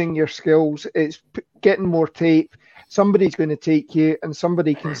 it's honing your skills. It's getting more tape. Somebody's going to take you, and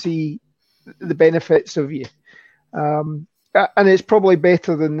somebody can see the benefits of you. And it's probably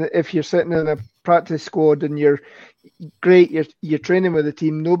better than if you're sitting in a practice squad and you're great, you're training with the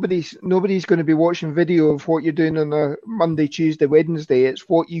team. Nobody's going to be watching video of what you're doing on a Monday, Tuesday, Wednesday. It's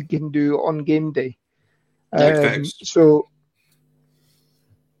what you can do on game day. So,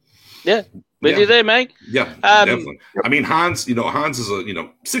 yeah. With you there, Mike? Yeah, definitely. I mean, Hans is a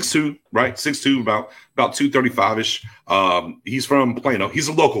 6'2", right? 6'2", about 235-ish. He's from Plano. He's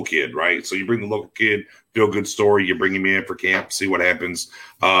a local kid, right? So you bring the local kid, feel good story. You bring him in for camp, see what happens.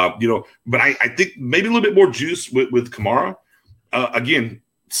 But I think maybe a little bit more juice with Kamara. Again,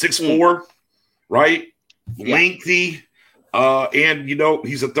 6'4", right? Yeah. Lengthy. And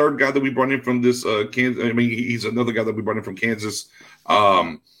he's a third guy that we brought in from this Kansas. I mean, he's another guy that we brought in from Kansas.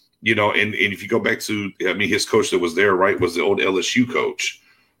 And if you go back to, his coach that was there, right, was the old LSU coach.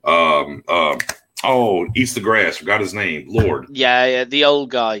 Eats the grass. Forgot his name. Lord. Yeah, the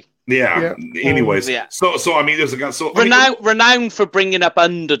old guy. Yeah. Anyways, so I mean, there's a guy. So renowned for bringing up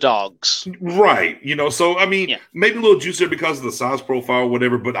underdogs, right? So I mean, maybe a little juicier because of the size profile, or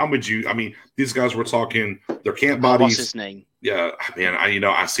whatever. But I'm with you. I mean, these guys were talking. They're camp bodies. What's his name? Yeah, man.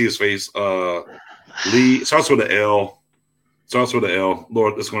 I see his face. Lee starts with an L.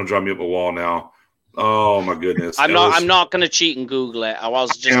 Lord, it's going to drive me up a wall now. Oh my goodness. I'm not going to cheat and Google it. I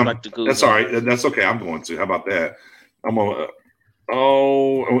was just about to Google. That's all right. That's okay. I'm going to. How about that? I'm gonna.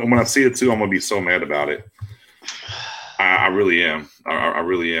 Oh, and when I see it too, I'm gonna be so mad about it. I really am. I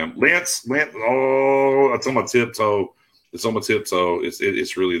really am. Lance. Oh, it's on my tiptoe.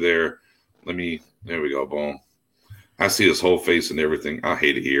 It's really there. There we go. Boom. I see his whole face and everything. I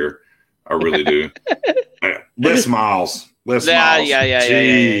hate it here. I really do. Les Miles. Yeah.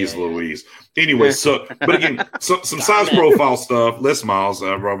 Jeez, Louise. Anyway, but again, some size profile stuff. Les Miles,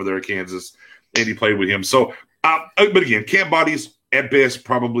 over there in Kansas, and he played with him. So, but again, camp bodies at best,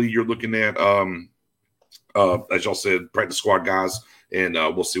 probably you're looking at, as y'all said, practice squad guys, and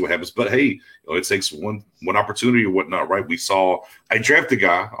we'll see what happens. But hey, it takes one opportunity or whatnot, right? We saw I drafted a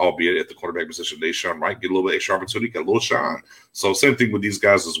guy, albeit at the quarterback position, Deshaun Wright, get a little bit extra opportunity, get a little shine. So same thing with these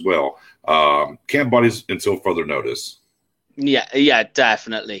guys as well. Camp bodies until further notice. Yeah,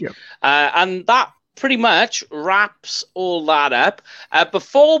 definitely. Yep. And that pretty much wraps all that up.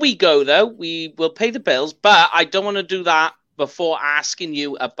 Before we go, though, we will pay the bills, but I don't want to do that before asking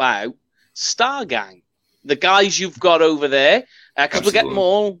you about Star Gang, the guys you've got over there, because we'll get them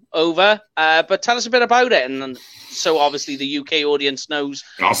all over. But tell us a bit about it, and so obviously the UK audience knows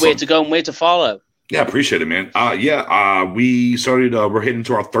where to go and where to follow. Yeah, appreciate it, man. We started. We're heading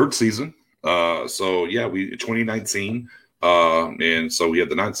to our third season. We 2019. And so we had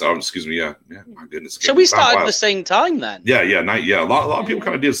the ninth. Excuse me. Yeah. My goodness. So we started at the same time then. Yeah. A lot of people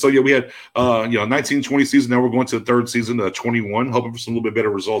kind of did. So we had 19-20 season. Now we're going to the third season, 21. Hoping for some little bit better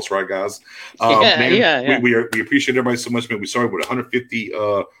results, right, guys? We appreciate everybody so much, man. We started with 150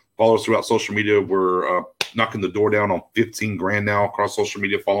 followers throughout social media. We're knocking the door down on 15 grand now across social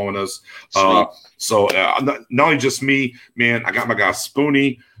media following us. So not only just me, man. I got my guy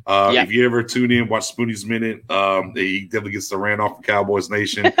Spoonie. If you ever tune in, watch Spoonie's Minute, he definitely gets the rant off of Cowboys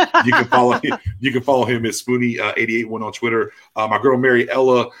Nation. You can follow him. You can follow him at Spoonie881 on Twitter. My girl Mary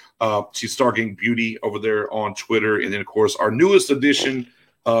Ella, she's Stargang Beauty over there on Twitter, and then of course our newest addition,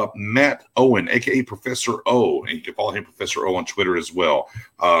 Matt Owen, aka Professor O, and you can follow him, Professor O, on Twitter as well.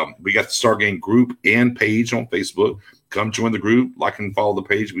 We got the Stargang group and page on Facebook. Come join the group, like and follow the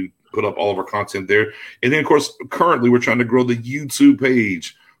page. We put up all of our content there, and then of course currently we're trying to grow the YouTube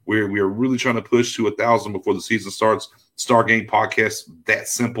page. We are really trying to push to 1,000 before the season starts. Stargang Podcast, that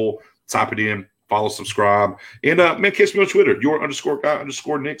simple. Type it in, follow, subscribe, and man, catch me on Twitter.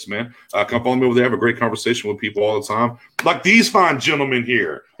 Your_guy_Nix, man. Come follow me over there. Have a great conversation with people all the time, like these fine gentlemen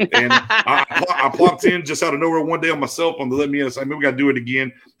here. And I plopped in just out of nowhere one day on myself on the let me in. I mean, we got to do it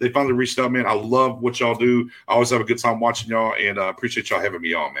again. They finally reached out, man. I love what y'all do. I always have a good time watching y'all, and appreciate y'all having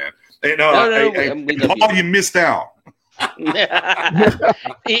me on, man. And you missed out.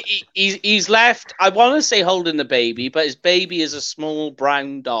 He's left. I want to say holding the baby, but his baby is a small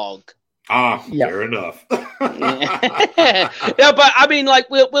brown dog. Fair enough. Yeah, but I mean,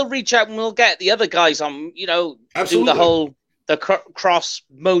 like we'll reach out and we'll get the other guys on. Absolutely. Do the cross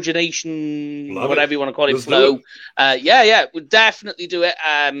mogenation, whatever you want to call it, flow. We'll definitely do it.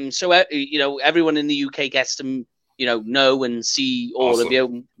 So everyone in the UK gets to know and see all of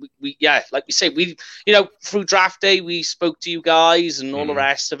you. We like we say, we through draft day we spoke to you guys and all the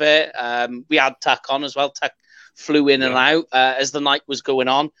rest of it. We had Tuck on as well. Tuck flew in and out as the night was going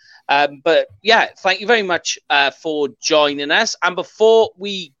on. But thank you very much for joining us. And before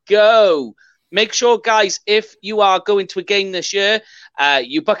we go, make sure, guys, if you are going to a game this year,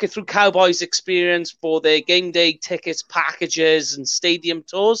 you book it through Cowboys Experience for their game day tickets, packages, and stadium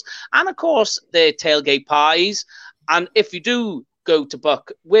tours, and of course their tailgate parties. And if you do go to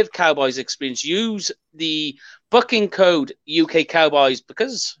book with Cowboys Experience, use the booking code UK Cowboys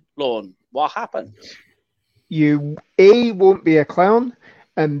because, Lorne, what happens? You A, won't be a clown,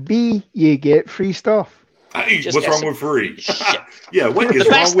 and B, you get free stuff. What's wrong with free? The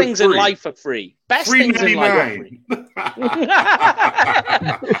best things in life are free. Free 99.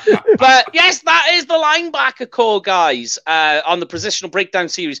 But yes, that is the linebacker core, guys, on the positional breakdown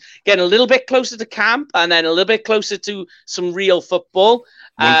series. Getting a little bit closer to camp and then a little bit closer to some real football.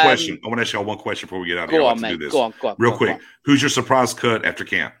 One question. I want to ask y'all one question before we get out of here. Go on, man. Go on. Real quick. Who's your surprise cut after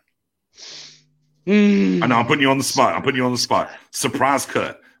camp? I know I'm putting you on the spot. Surprise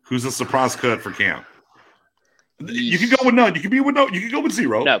cut. Who's the surprise cut for camp? You can go with none. You can go with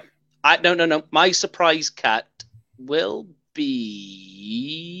zero. No. No. My surprise cut will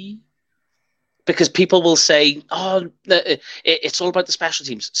be because people will say, it's all about the special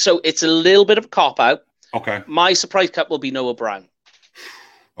teams. So it's a little bit of a cop-out. Okay. My surprise cut will be Noah Brown.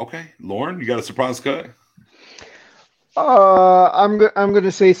 Okay. Lauren, you got a surprise cut? I'm going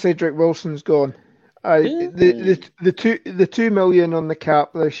to say Cedric Wilson's gone. The $2 million on the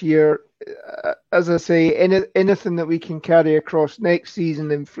cap this year, as I say, anything that we can carry across next season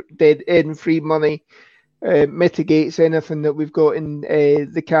in dead end free money mitigates anything that we've got in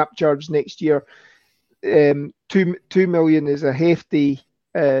the cap charge next year. $2 million is a hefty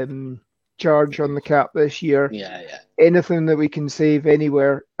charge on the cap this year. Yeah. Anything that we can save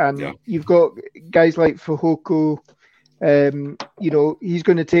anywhere, and you've got guys like Fehoko. He's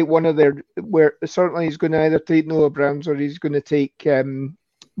going to take one of their. Where certainly he's going to either take Noah Brown's or he's going to take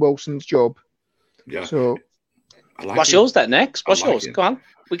Wilson's job. Yeah. So, what's yours then? Next, what's yours? Come on,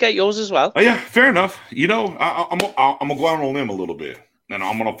 we get yours as well. Oh yeah, fair enough. I'm gonna go out on a limb a little bit, and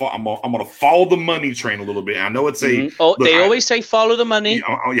I'm gonna follow the money train a little bit. I know it's a. They always say follow the money.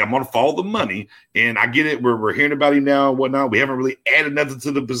 I'm gonna follow the money, and I get it. We're hearing about him now and whatnot. We haven't really added nothing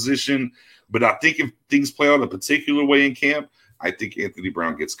to the position. But I think if things play out a particular way in camp, I think Anthony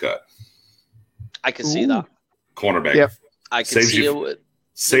Brown gets cut. I can see that. Cornerback. Yep. I can see it.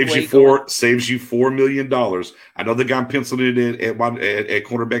 Saves you $4 million. I know the guy penciled it in at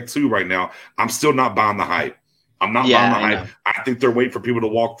cornerback 2 right now. I'm still not buying the hype. I'm not buying the hype. I think they're waiting for people to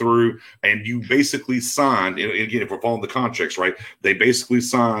walk through, and you basically signed. And again, if we're following the contracts, right? They basically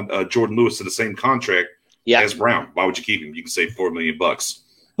signed Jordan Lewis to the same contract as Brown. Why would you keep him? You can save $4 million.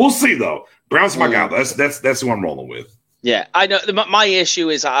 We'll see though. Brown's my guy. That's who I'm rolling with. Yeah, I know. My issue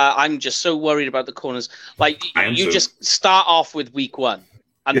is I'm just so worried about the corners. Like you just start off with week 1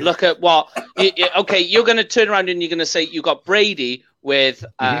 and look at what. You're going to turn around and you're going to say you got Brady with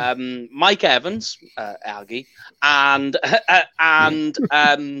Mike Evans, Algie, and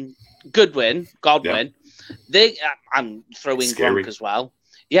Godwin. I'm throwing Gronk as well.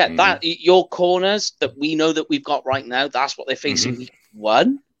 Yeah, that your corners that we know that we've got right now. That's what they're facing week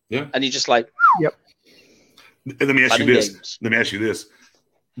 1. Yeah, and you're just like, yep. And let me ask you this: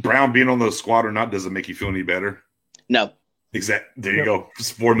 Brown being on the squad or not, does it make you feel any better? No. Exactly. There you go.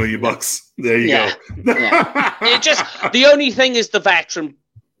 Just $4 million. There you go. Yeah. It just the only thing is the veteran.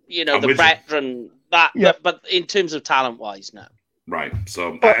 Veteran. But in terms of talent wise, no. Right.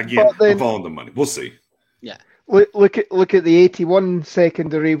 So I'm following the money. We'll see. Yeah. Look at the 81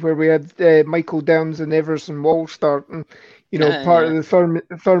 secondary where we had Michael Downs and Everson Wall starting. Part of the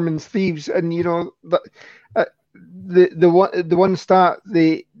Thurman's Thieves, and the one stat,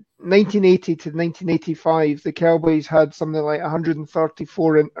 the 1980 to 1985, the Cowboys had something like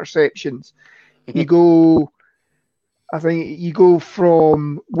 134 interceptions. You go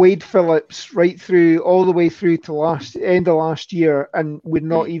from Wade Phillips all the way through to end of last year, and we're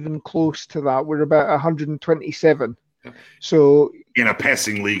not even close to that. We're about 127. So in a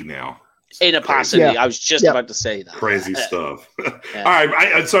passing league now. In a passing league, I was just about to say that. Crazy stuff. All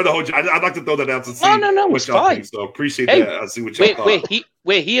right, I'm sorry to hold you. I'd like to throw that out to see. No, it's fine. Think, so appreciate that. I'll see what y'all thought.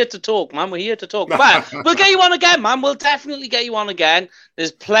 We're here to talk, man. We're here to talk. But we'll get you on again, man. We'll definitely get you on again.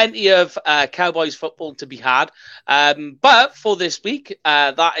 There's plenty of Cowboys football to be had. But for this week,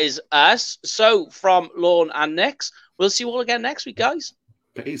 that is us. So from Lorne and Nix, we'll see you all again next week, guys.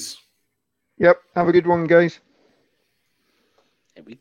 Peace. Yep. Have a good one, guys.